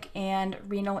hepatic and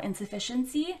renal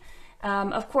insufficiency.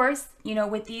 Of course,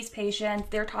 with these patients,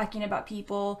 they're talking about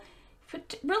people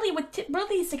really with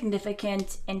really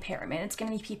significant impairment. It's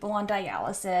going to be people on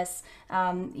dialysis,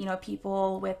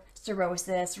 people with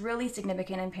cirrhosis, really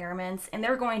significant impairments, and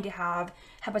they're going to have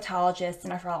hepatologists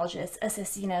and nephrologists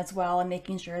assisting as well and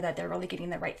making sure that they're really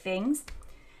getting the right things.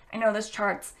 I know this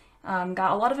chart's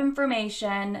got a lot of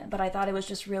information, but I thought it was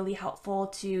just really helpful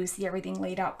to see everything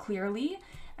laid out clearly.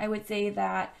 I would say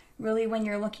that really when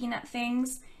you're looking at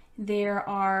things, there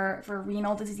are, for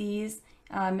renal disease,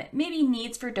 maybe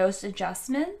needs for dose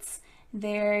adjustments.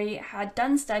 They had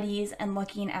done studies and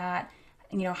looking at,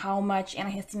 how much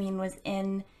antihistamine was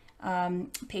in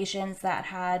patients that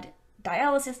had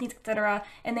dialysis needs, etc.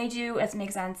 And they do, as it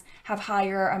makes sense, have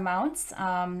higher amounts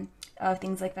of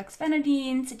things like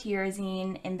fexofenadine,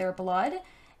 cetirizine in their blood.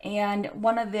 And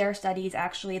one of their studies,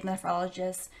 actually, the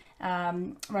nephrologist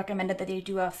recommended that they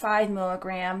do a 5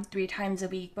 milligram 3 times a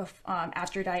week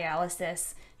after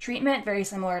dialysis treatment, very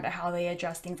similar to how they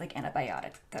adjust things like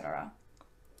antibiotics, etc.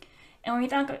 And when we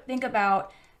think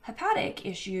about hepatic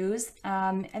issues,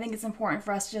 I think it's important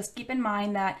for us to just keep in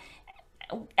mind that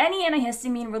any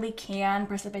antihistamine really can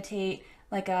precipitate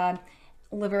like a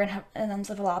liver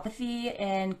encephalopathy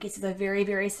in cases of very,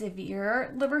 very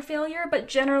severe liver failure, but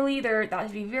generally that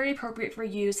would be very appropriate for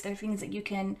use. They're things that you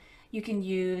can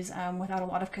use without a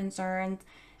lot of concerns.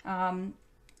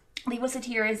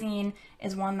 Levocetirizine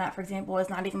is one that, for example, is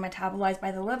not even metabolized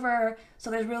by the liver, so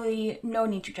there's really no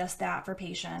need to adjust that for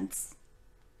patients.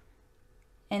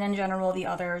 And in general, the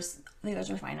others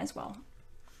are fine as well.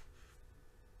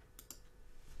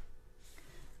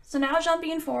 So now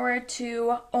jumping forward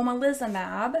to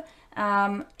omalizumab,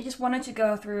 I just wanted to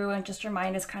go through and just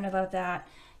remind us kind of that,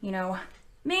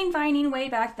 main finding way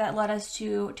back that led us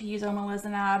to use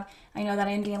omalizumab. I know that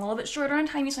I'm getting a little bit shorter on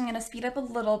time, so I'm going to speed up a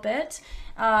little bit.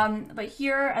 But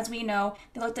here, as we know,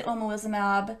 they looked at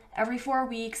omalizumab every 4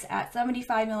 weeks at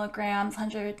 75 milligrams,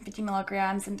 150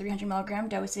 milligrams, and 300 milligram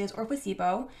doses or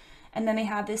placebo. And then they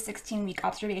had this 16-week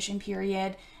observation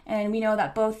period. And we know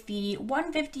that both the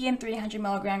 150 and 300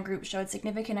 milligram group showed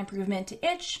significant improvement to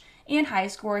itch and high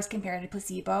scores compared to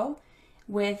placebo,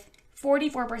 with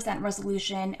 44%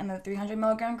 resolution in the 300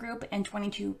 milligram group and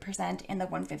 22% in the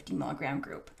 150 milligram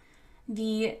group.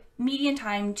 The median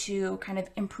time to kind of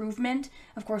improvement,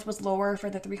 of course, was lower for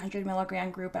the 300 milligram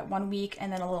group at 1 week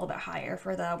and then a little bit higher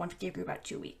for the 150 group at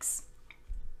 2 weeks.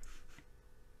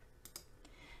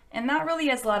 And that really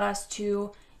has led us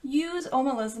to use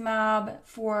omalizumab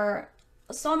for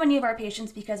so many of our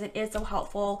patients because it is so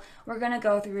helpful. We're going to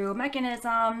go through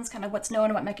mechanisms, kind of what's known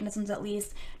about mechanisms at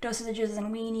least, dosages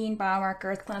and weaning,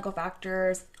 biomarkers, clinical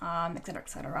factors, et cetera, et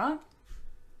cetera.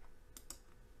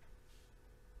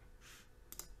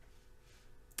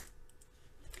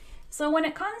 So when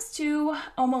it comes to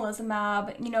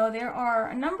omalizumab, there are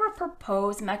a number of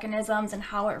proposed mechanisms and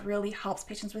how it really helps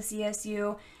patients with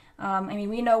CSU.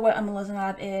 We know what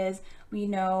omalizumab is. We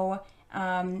know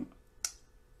kind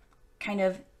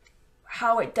of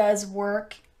how it does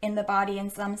work in the body in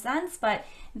some sense, but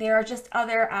there are just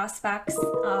other aspects,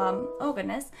 there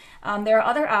are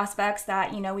other aspects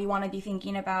that, we want to be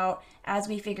thinking about as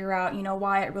we figure out,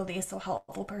 why it really is so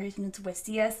helpful for patients with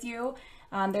CSU.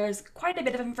 There's quite a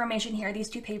bit of information here. These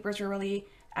two papers were really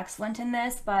excellent in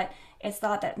this, but it's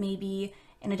thought that maybe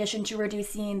in addition to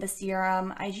reducing the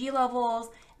serum Ig levels,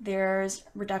 there's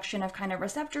reduction of kind of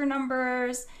receptor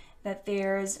numbers, that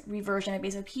there's reversion of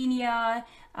vasopenia.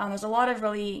 There's a lot of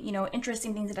really,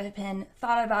 interesting things that have been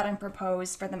thought about and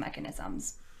proposed for the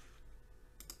mechanisms.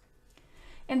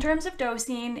 In terms of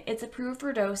dosing, it's approved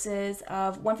for doses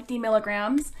of 150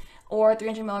 milligrams or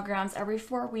 300 milligrams every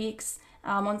 4 weeks.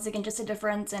 Once again, just a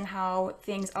difference in how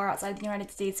things are outside the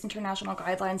United States. International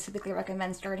guidelines typically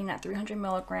recommend starting at 300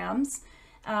 milligrams.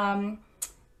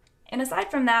 And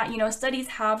aside from that, studies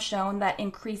have shown that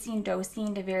increasing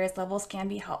dosing to various levels can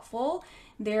be helpful.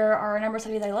 There are a number of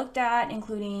studies I looked at,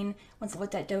 including ones that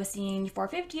looked at dosing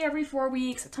 450 every 4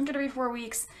 weeks, 600 every 4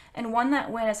 weeks, and one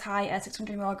that went as high as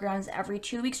 600 milligrams every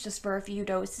 2 weeks just for a few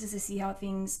doses to see how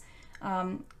things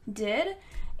did.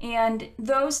 And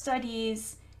those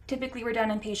studies typically were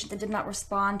done in patients that did not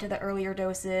respond to the earlier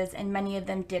doses, and many of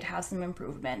them did have some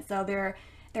improvement. So there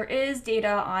is data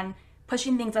on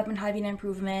pushing things up and having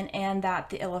improvement, and that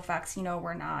the ill effects,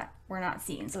 were not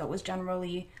seen. So it was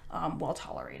generally well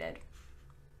tolerated.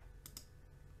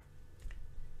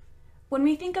 When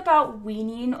we think about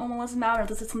weaning omalizumab,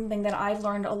 this is something that I've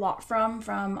learned a lot from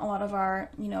a lot of our,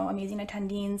 amazing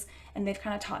attendings, and they've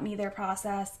kind of taught me their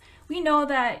process. We know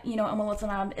that,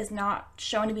 omalizumab is not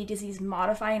shown to be disease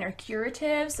modifying or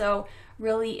curative, so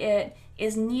really it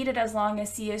is needed as long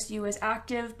as CSU is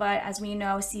active, but as we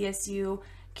know, CSU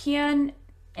can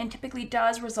and typically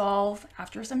does resolve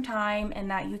after some time,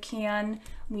 and that you can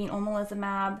wean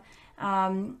omalizumab.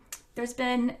 There's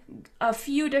been a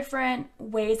few different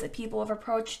ways that people have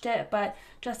approached it, but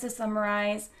just to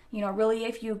summarize, really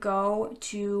if you go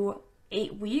to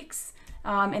 8 weeks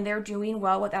and they're doing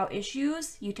well without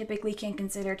issues, you typically can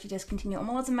consider to discontinue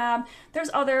omalizumab. There's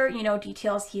other,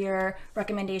 details here,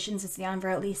 recommendations to stay on for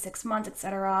at least 6 months,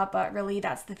 etc. But really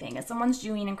that's the thing. If someone's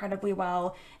doing incredibly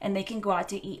well and they can go out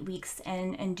to 8 weeks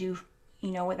and do,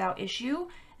 without issue,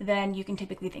 then you can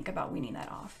typically think about weaning that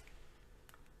off.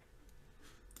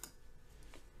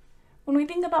 When we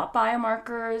think about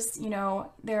biomarkers,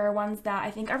 there are ones that I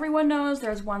think everyone knows.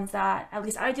 There's ones that at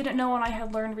least I didn't know and I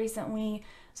have learned recently.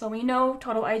 So we know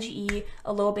total IgE,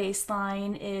 a low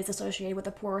baseline, is associated with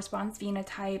a poor response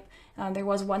phenotype. There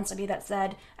was one study that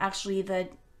said actually the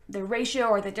ratio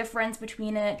or the difference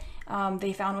between it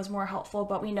they found was more helpful,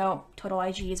 but we know total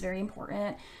IgE is very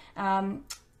important.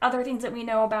 Other things that we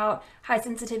know about high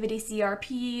sensitivity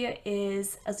CRP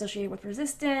is associated with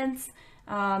resistance.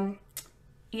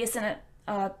 Eosinopenia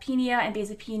and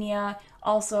vasopenia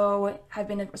also have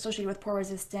been associated with poor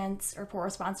resistance or poor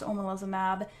response to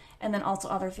omalizumab, and then also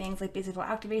other things like basophil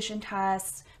activation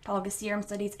tests, autologous serum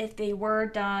studies. If they were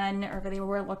done or if they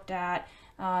were looked at,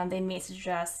 they may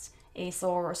suggest a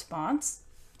slower response.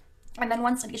 And then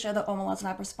one study showed that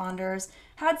omalizumab responders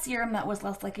had serum that was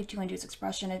less likely to induce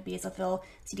expression of basophil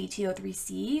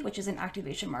CD203C, which is an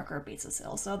activation marker of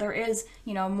basophil. So there is,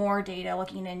 more data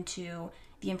looking into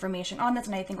the information on this,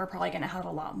 and I think we're probably going to have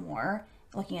a lot more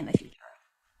looking in the future.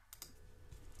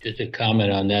 Just a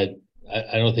comment on that.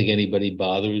 I don't think anybody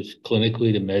bothers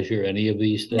clinically to measure any of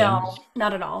these things. No,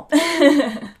 not at all.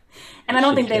 And I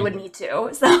don't think they would need to.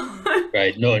 So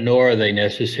right. No, nor are they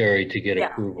necessary to get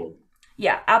approval.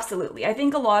 Yeah, absolutely. I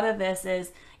think a lot of this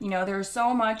is, there's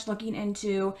so much looking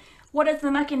into what is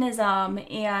the mechanism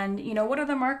and, what are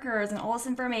the markers and all this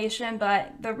information.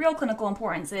 But the real clinical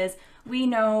importance is we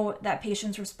know that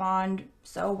patients respond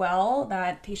so well,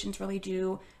 that patients really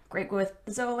do great with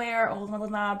Xolair,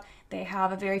 omalizumab. They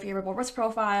have a very favorable risk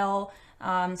profile.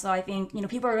 So I think,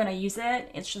 people are going to use it.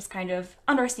 It's just kind of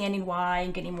understanding why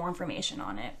and getting more information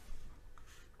on it.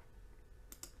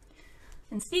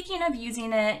 And speaking of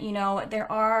using it,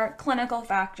 there are clinical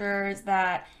factors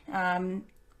that,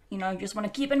 you just want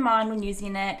to keep in mind when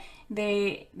using it.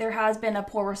 There has been a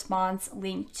poor response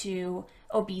linked to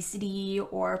obesity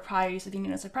or prior use of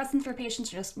immunosuppressants for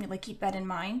patients. So just really keep that in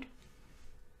mind.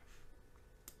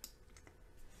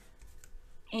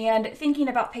 And thinking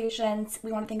about patients,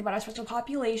 we want to think about our special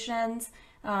populations.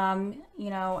 We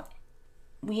know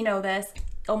this.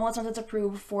 Omalizumab is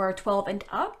approved for 12 and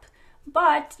up,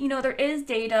 but there is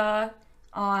data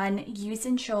on use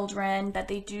in children that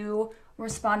they do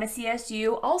respond to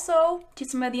CSU, also to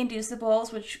some of the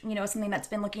inducibles, which is something that's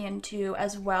been looking into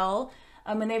as well.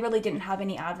 And they really didn't have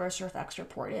any adverse effects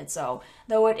reported. So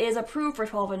though it is approved for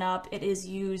 12 and up, it is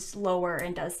used lower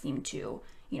and does seem to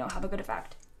have a good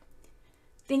effect.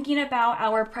 Thinking about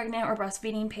our pregnant or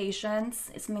breastfeeding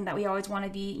patients is something that we always want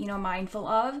to be, mindful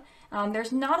of.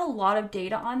 There's not a lot of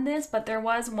data on this, but there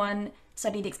was one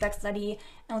study, the EXPECT study,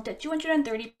 and looked at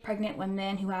 230 pregnant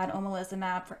women who had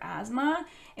omalizumab for asthma,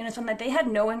 and it's found that they had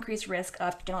no increased risk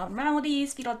of fetal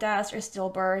abnormalities, fetal deaths, or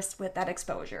stillbirths with that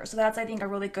exposure. So that's, I think, a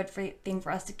really good thing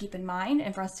for us to keep in mind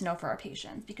and for us to know for our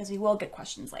patients, because we will get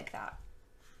questions like that.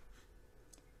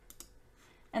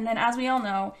 And then, as we all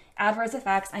know, adverse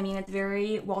effects, it's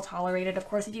very well tolerated. Of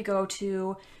course, if you go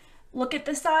to look at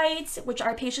the sites, which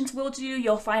our patients will do,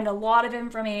 you'll find a lot of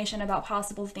information about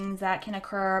possible things that can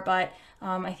occur. But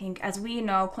I think, as we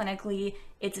know, clinically,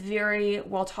 it's very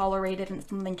well tolerated, and it's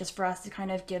something just for us to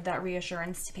kind of give that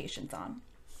reassurance to patients on.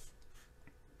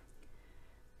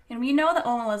 And we know that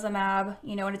omalizumab,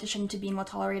 in addition to being well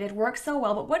tolerated, works so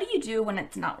well. But what do you do when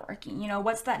it's not working?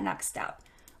 What's that next step?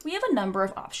 We have a number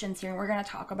of options here, and we're going to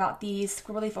talk about these.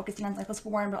 We're really focusing on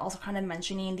cyclosporin, but also kind of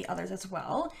mentioning the others as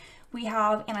well. We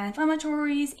have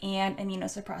anti-inflammatories and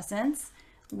immunosuppressants,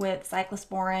 with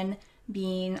cyclosporin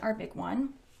being our big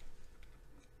one.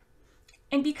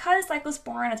 And because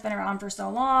cyclosporin has been around for so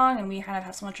long and we kind of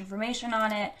have so much information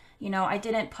on it, I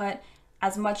didn't put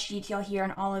as much detail here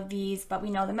in all of these, but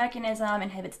we know the mechanism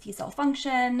inhibits T cell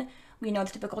function. We know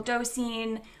the typical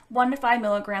dosing, 1 to 5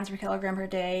 milligrams per kilogram per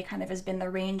day kind of has been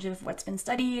the range of what's been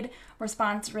studied.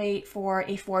 Response rate for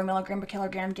a 4 milligram per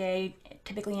kilogram day,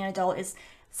 typically in an adult, is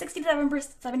 60 to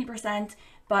 70%.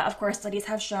 But of course, studies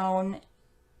have shown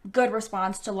good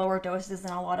response to lower doses,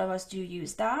 and a lot of us do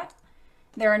use that.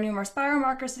 There are numerous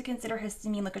biomarkers to consider: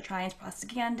 histamine, leukotrienes,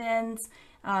 prostaglandins,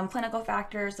 clinical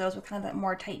factors. Those with kind of that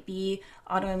more type B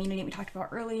autoimmunity we talked about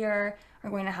earlier are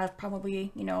going to have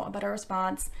probably, a better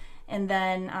response. And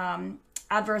then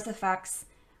adverse effects,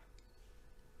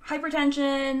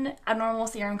 hypertension, abnormal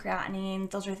serum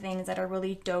creatinine, those are things that are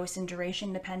really dose and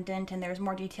duration dependent, and there's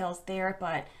more details there,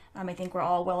 but I think we're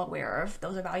all well aware of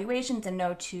those evaluations and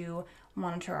know to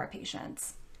monitor our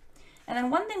patients. And then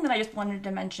one thing that I just wanted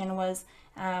to mention was,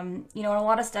 in a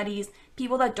lot of studies,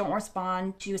 people that don't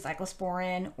respond to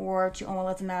cyclosporin or to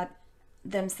omalizumab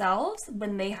themselves,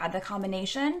 when they had the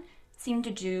combination, seem to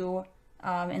do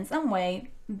in some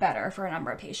way better for a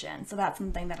number of patients. So that's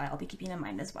something that I'll be keeping in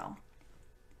mind as well.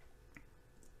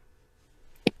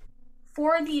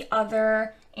 For the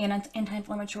other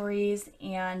anti-inflammatories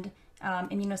and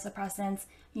immunosuppressants,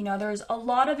 there's a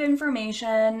lot of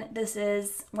information. This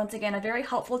is, once again, a very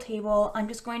helpful table. I'm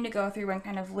just going to go through and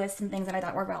kind of list some things that I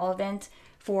thought were relevant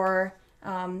for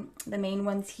the main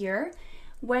ones here.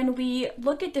 When we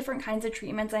look at different kinds of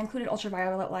treatments, I included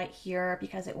ultraviolet light here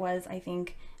because it was, I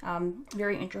think,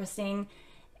 very interesting.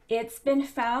 It's been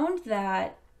found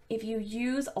that if you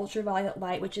use ultraviolet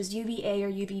light, which is UVA or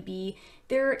UVB,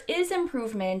 there is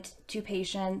improvement to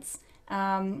patients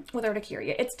with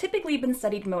urticaria. It's typically been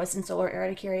studied most in solar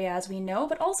urticaria, as we know,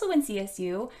 but also in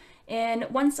CSU. In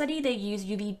one study, they used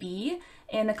UVB,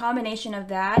 and the combination of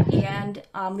that and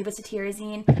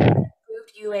levocetirizine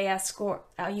improved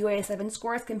UAS7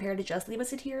 scores compared to just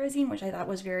levocetirizine, which I thought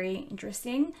was very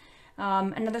interesting.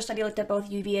 Another study looked at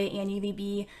both UVA and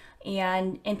UVB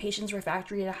and in patients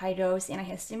refractory to high-dose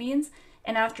antihistamines.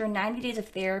 And after 90 days of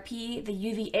therapy, the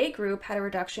UVA group had a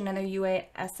reduction in their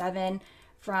UAS7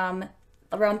 from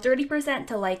around 30%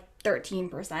 to like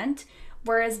 13%,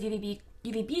 whereas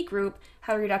UVB group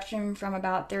had a reduction from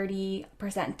about 30%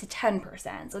 to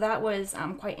 10%. So that was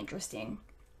quite interesting.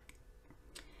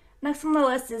 Next on the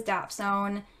list is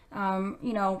dapsone.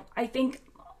 I think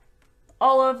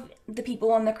all of the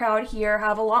people in the crowd here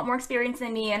have a lot more experience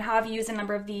than me and have used a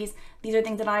number of these. These are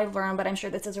things that I've learned, but I'm sure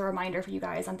this is a reminder for you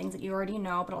guys on things that you already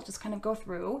know, but I'll just kind of go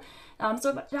through.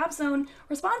 So Dapsone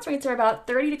response rates are about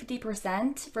 30 to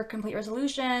 50% for complete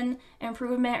resolution,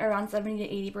 improvement around 70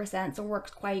 to 80%, so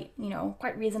works quite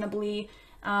reasonably.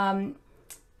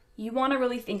 You want to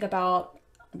really think about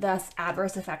the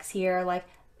adverse effects here, like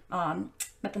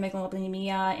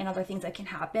methylmaloninemia and other things that can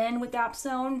happen with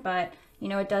Dapsone, but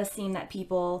it does seem that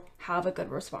people have a good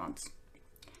response.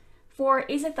 For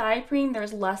azathioprine,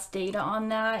 there's less data on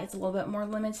that. It's a little bit more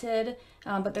limited,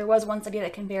 but there was one study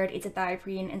that compared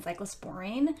azathioprine and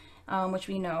cyclosporine, which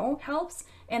we know helps.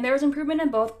 And there was improvement in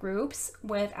both groups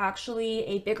with actually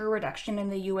a bigger reduction in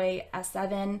the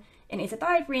UAS7 in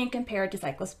azathioprine compared to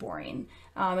cyclosporine.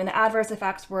 And the adverse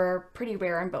effects were pretty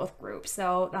rare in both groups.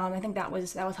 So I think that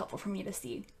was helpful for me to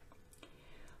see.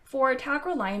 For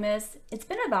tacrolimus, it's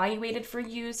been evaluated for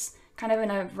use kind of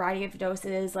in a variety of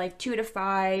doses, like 2 to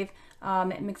 5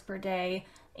 mg per day,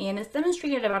 and it's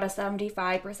demonstrated about a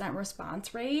 75%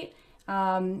 response rate,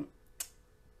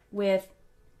 with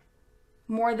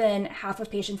more than half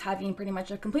of patients having pretty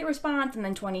much a complete response, and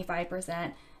then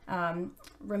 25%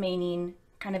 remaining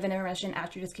kind of in remission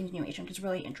after discontinuation, which is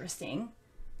really interesting.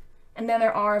 And then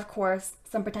there are, of course,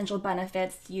 some potential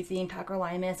benefits to using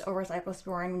tacrolimus over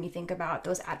cyclosporine when you think about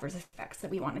those adverse effects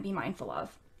that we want to be mindful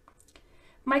of.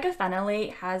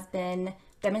 Mycophenolate has been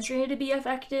demonstrated to be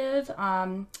effective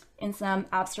in some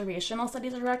observational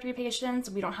studies of refractory patients.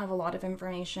 We don't have a lot of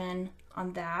information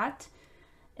on that.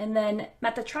 And then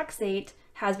methotrexate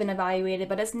has been evaluated,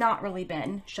 but it's not really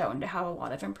been shown to have a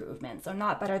lot of improvement. So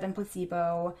not better than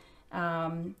placebo,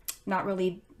 not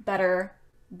really better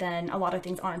than a lot of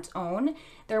things on its own.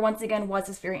 There once again was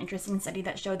this very interesting study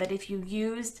that showed that if you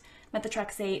used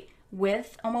methotrexate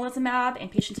with omalizumab and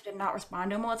patients who did not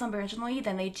respond to omalizumab originally,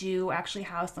 then they do actually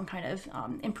have some kind of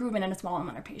improvement in a small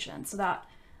amount of patients. So that,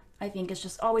 I think, is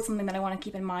just always something that I want to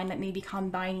keep in mind, that maybe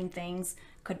combining things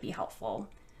could be helpful.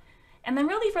 And then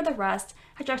really for the rest,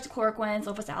 hydroxychloroquine,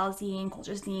 sulfasalazine,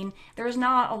 colchicine, there's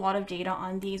not a lot of data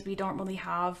on these. We don't really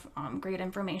have great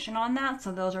information on that.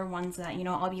 So those are ones that,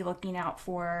 I'll be looking out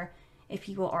for if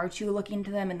people are to look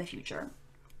into them in the future.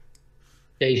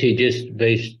 Stacey,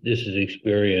 this is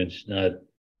experience, not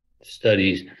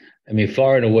studies. I mean,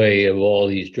 far and away of all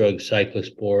these drugs,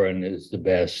 cyclosporin is the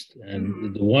best.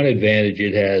 And the one advantage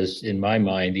it has, in my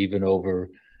mind, even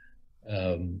over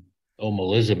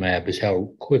omalizumab, is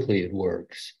how quickly it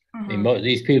works. I mean,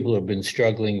 these people have been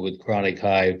struggling with chronic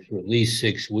hives for at least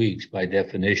 6 weeks by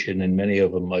definition, and many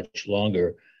of them much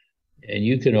longer. And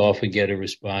you can often get a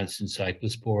response in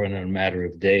cyclosporin in a matter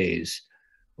of days.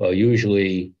 Well,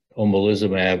 usually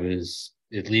omalizumab is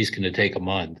at least going to take a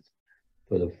month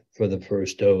for the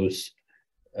first dose.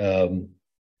 And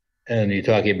you're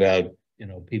talking about,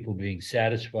 people being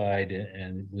satisfied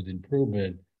and with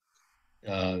improvement.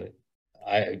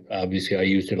 I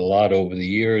used it a lot over the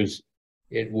years.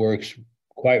 It works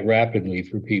quite rapidly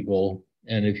for people.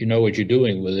 And if you know what you're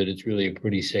doing with it, it's really a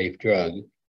pretty safe drug.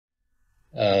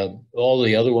 All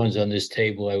the other ones on this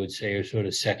table, I would say, are sort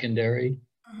of secondary.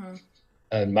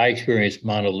 In my experience,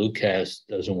 montelukast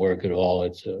doesn't work at all.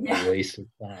 It's a waste of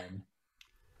time.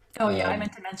 Oh yeah, I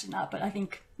meant to mention that, but I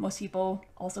think most people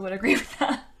also would agree with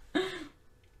that.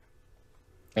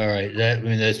 All right,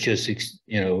 that's just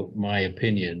my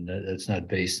opinion. That's not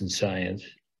based in science.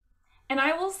 And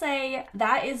I will say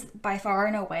that is by far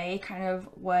and away kind of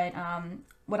what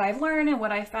I've learned and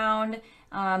what I found.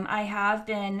 I have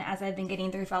been, as I've been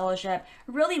getting through fellowship,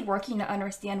 really working to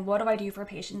understand what do I do for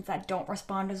patients that don't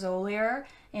respond to Xolair.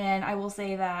 And I will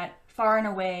say that far and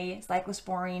away,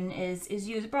 cyclosporine is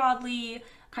used broadly,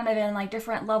 kind of in like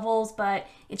different levels, but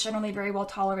it's generally very well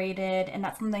tolerated. And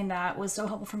that's something that was so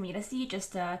helpful for me to see,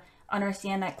 just to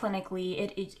understand that clinically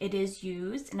it is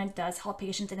used and it does help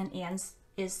patients, and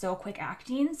is so quick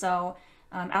acting. So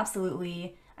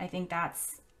absolutely, I think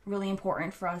that's really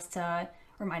important for us to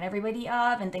remind everybody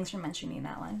of, and thanks for mentioning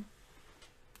that one.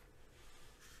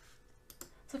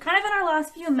 So kind of in our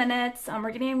last few minutes, we're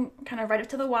getting kind of right up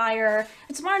to the wire.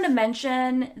 I just wanted to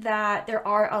mention that there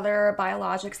are other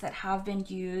biologics that have been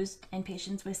used in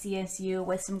patients with CSU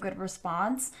with some good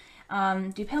response.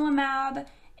 Dupilumab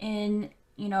in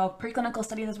preclinical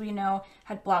studies, as we know,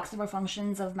 had blocks several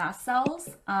functions of mast cells.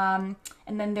 And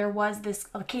then there was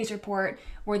a case report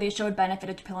where they showed benefit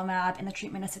of dupilumab in the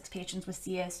treatment of 6 patients with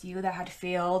CSU that had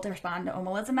failed to respond to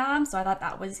omalizumab. So I thought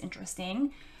that was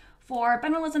interesting. For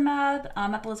benralizumab,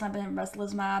 mepolizumab, and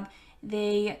reslizumab,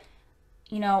 they,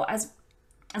 as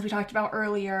as we talked about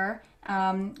earlier,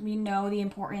 we know the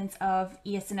importance of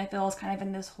eosinophils kind of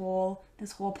in this whole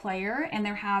player, and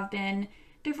there have been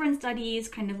different studies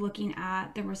kind of looking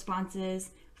at the responses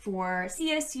for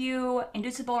CSU,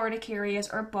 inducible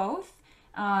urticarias, or both.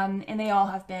 And they all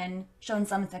have been shown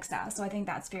some success. So I think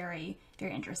that's very,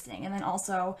 very interesting. And then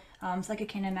also,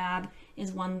 secukinumab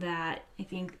is one that I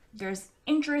think there's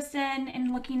interest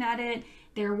in looking at it.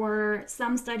 There were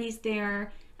some studies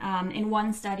there. In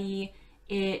one study,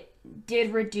 it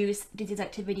did reduce disease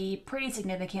activity pretty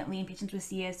significantly in patients with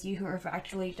CSU who are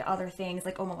refractory to other things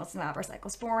like omalizumab or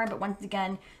cyclosporin. But once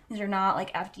again, these are not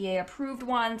like FDA approved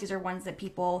ones. These are ones that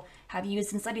people have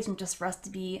used in studies and just for us to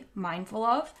be mindful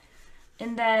of.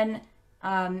 And then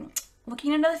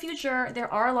looking into the future,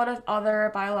 there are a lot of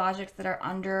other biologics that are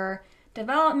under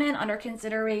development, under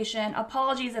consideration.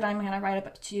 Apologies that I'm going to write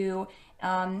up to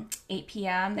 8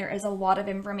 p.m. There is a lot of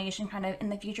information kind of in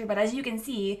the future, but as you can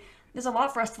see, there's a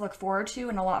lot for us to look forward to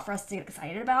and a lot for us to get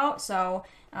excited about. So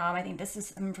I think this is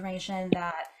some information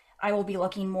that I will be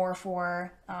looking more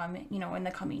for, in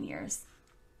the coming years.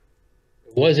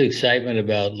 There was excitement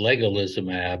about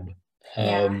legalizumab,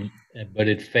 Yeah. but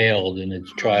it failed in its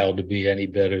Mhm. trial to be any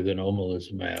better than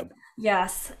omalizumab.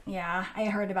 Yes, yeah, I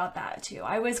heard about that too.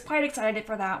 I was quite excited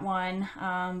for that one,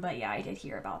 but yeah, I did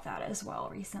hear about that as well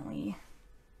recently.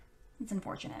 It's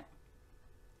unfortunate.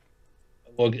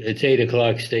 Well, it's 8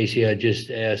 o'clock, Stacy. I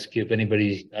just ask if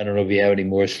anybody's, I don't know if you have any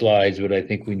more slides, but I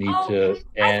think we need Oh, to I think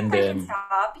end I can and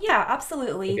stop. Yeah,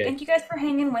 absolutely. okay. Thank you guys for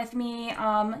hanging with me.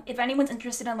 If anyone's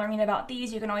interested in learning about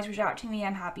these, you can always reach out to me.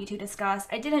 I'm happy to discuss.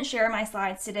 I didn't share my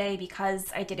slides today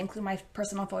because I did include my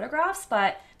personal photographs,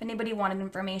 but if anybody wanted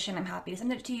information, I'm happy to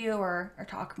send it to you or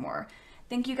talk more.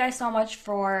 Thank you guys so much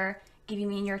for giving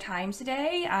me your time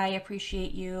today. I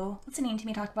appreciate you listening to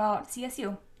me talk about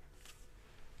CSU.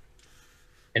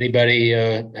 Anybody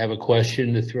have a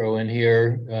question to throw in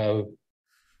here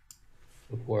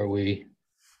before we?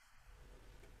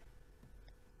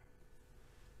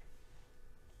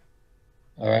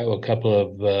 All right, well, a couple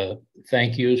of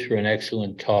thank yous for an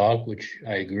excellent talk, which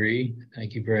I agree.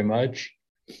 Thank you very much.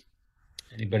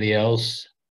 Anybody else?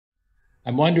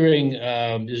 I'm wondering,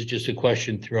 this is just a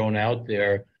question thrown out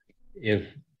there, if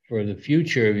for the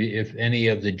future, if any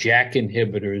of the JAK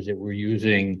inhibitors that we're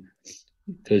using,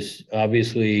 because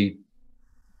obviously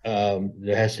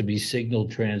there has to be signal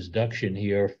transduction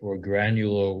here for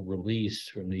granular release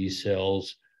from these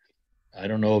cells. I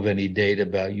don't know of any data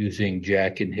about using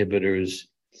JAK inhibitors,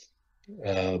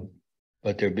 uh,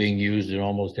 but they're being used in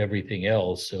almost everything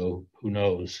else. So who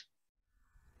knows?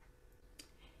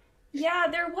 Yeah,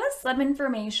 there was some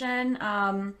information.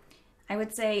 I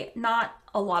would say not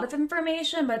a lot of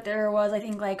information, but there was, I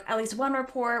think, like at least one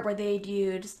report where they'd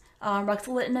used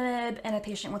ruxolitinib in a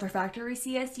patient with refractory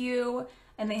CSU,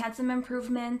 and they had some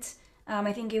improvement.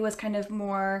 I think it was kind of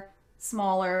more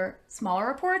smaller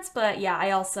reports, but yeah,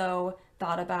 I also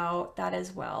thought about that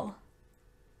as well.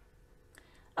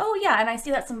 Oh yeah, and I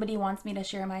see that somebody wants me to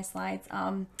share my slides.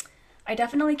 I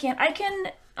definitely can. I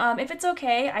can, if it's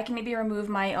okay, I can maybe remove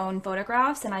my own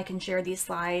photographs and I can share these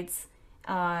slides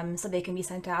so they can be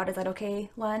sent out. Is that okay,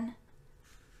 Len?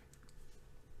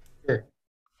 Sure.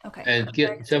 Okay, And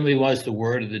perfect. somebody wants the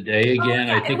word of the day Oh again.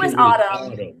 I yeah, it think was it was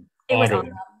autumn. autumn. It was autumn.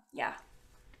 Autumn. Yeah.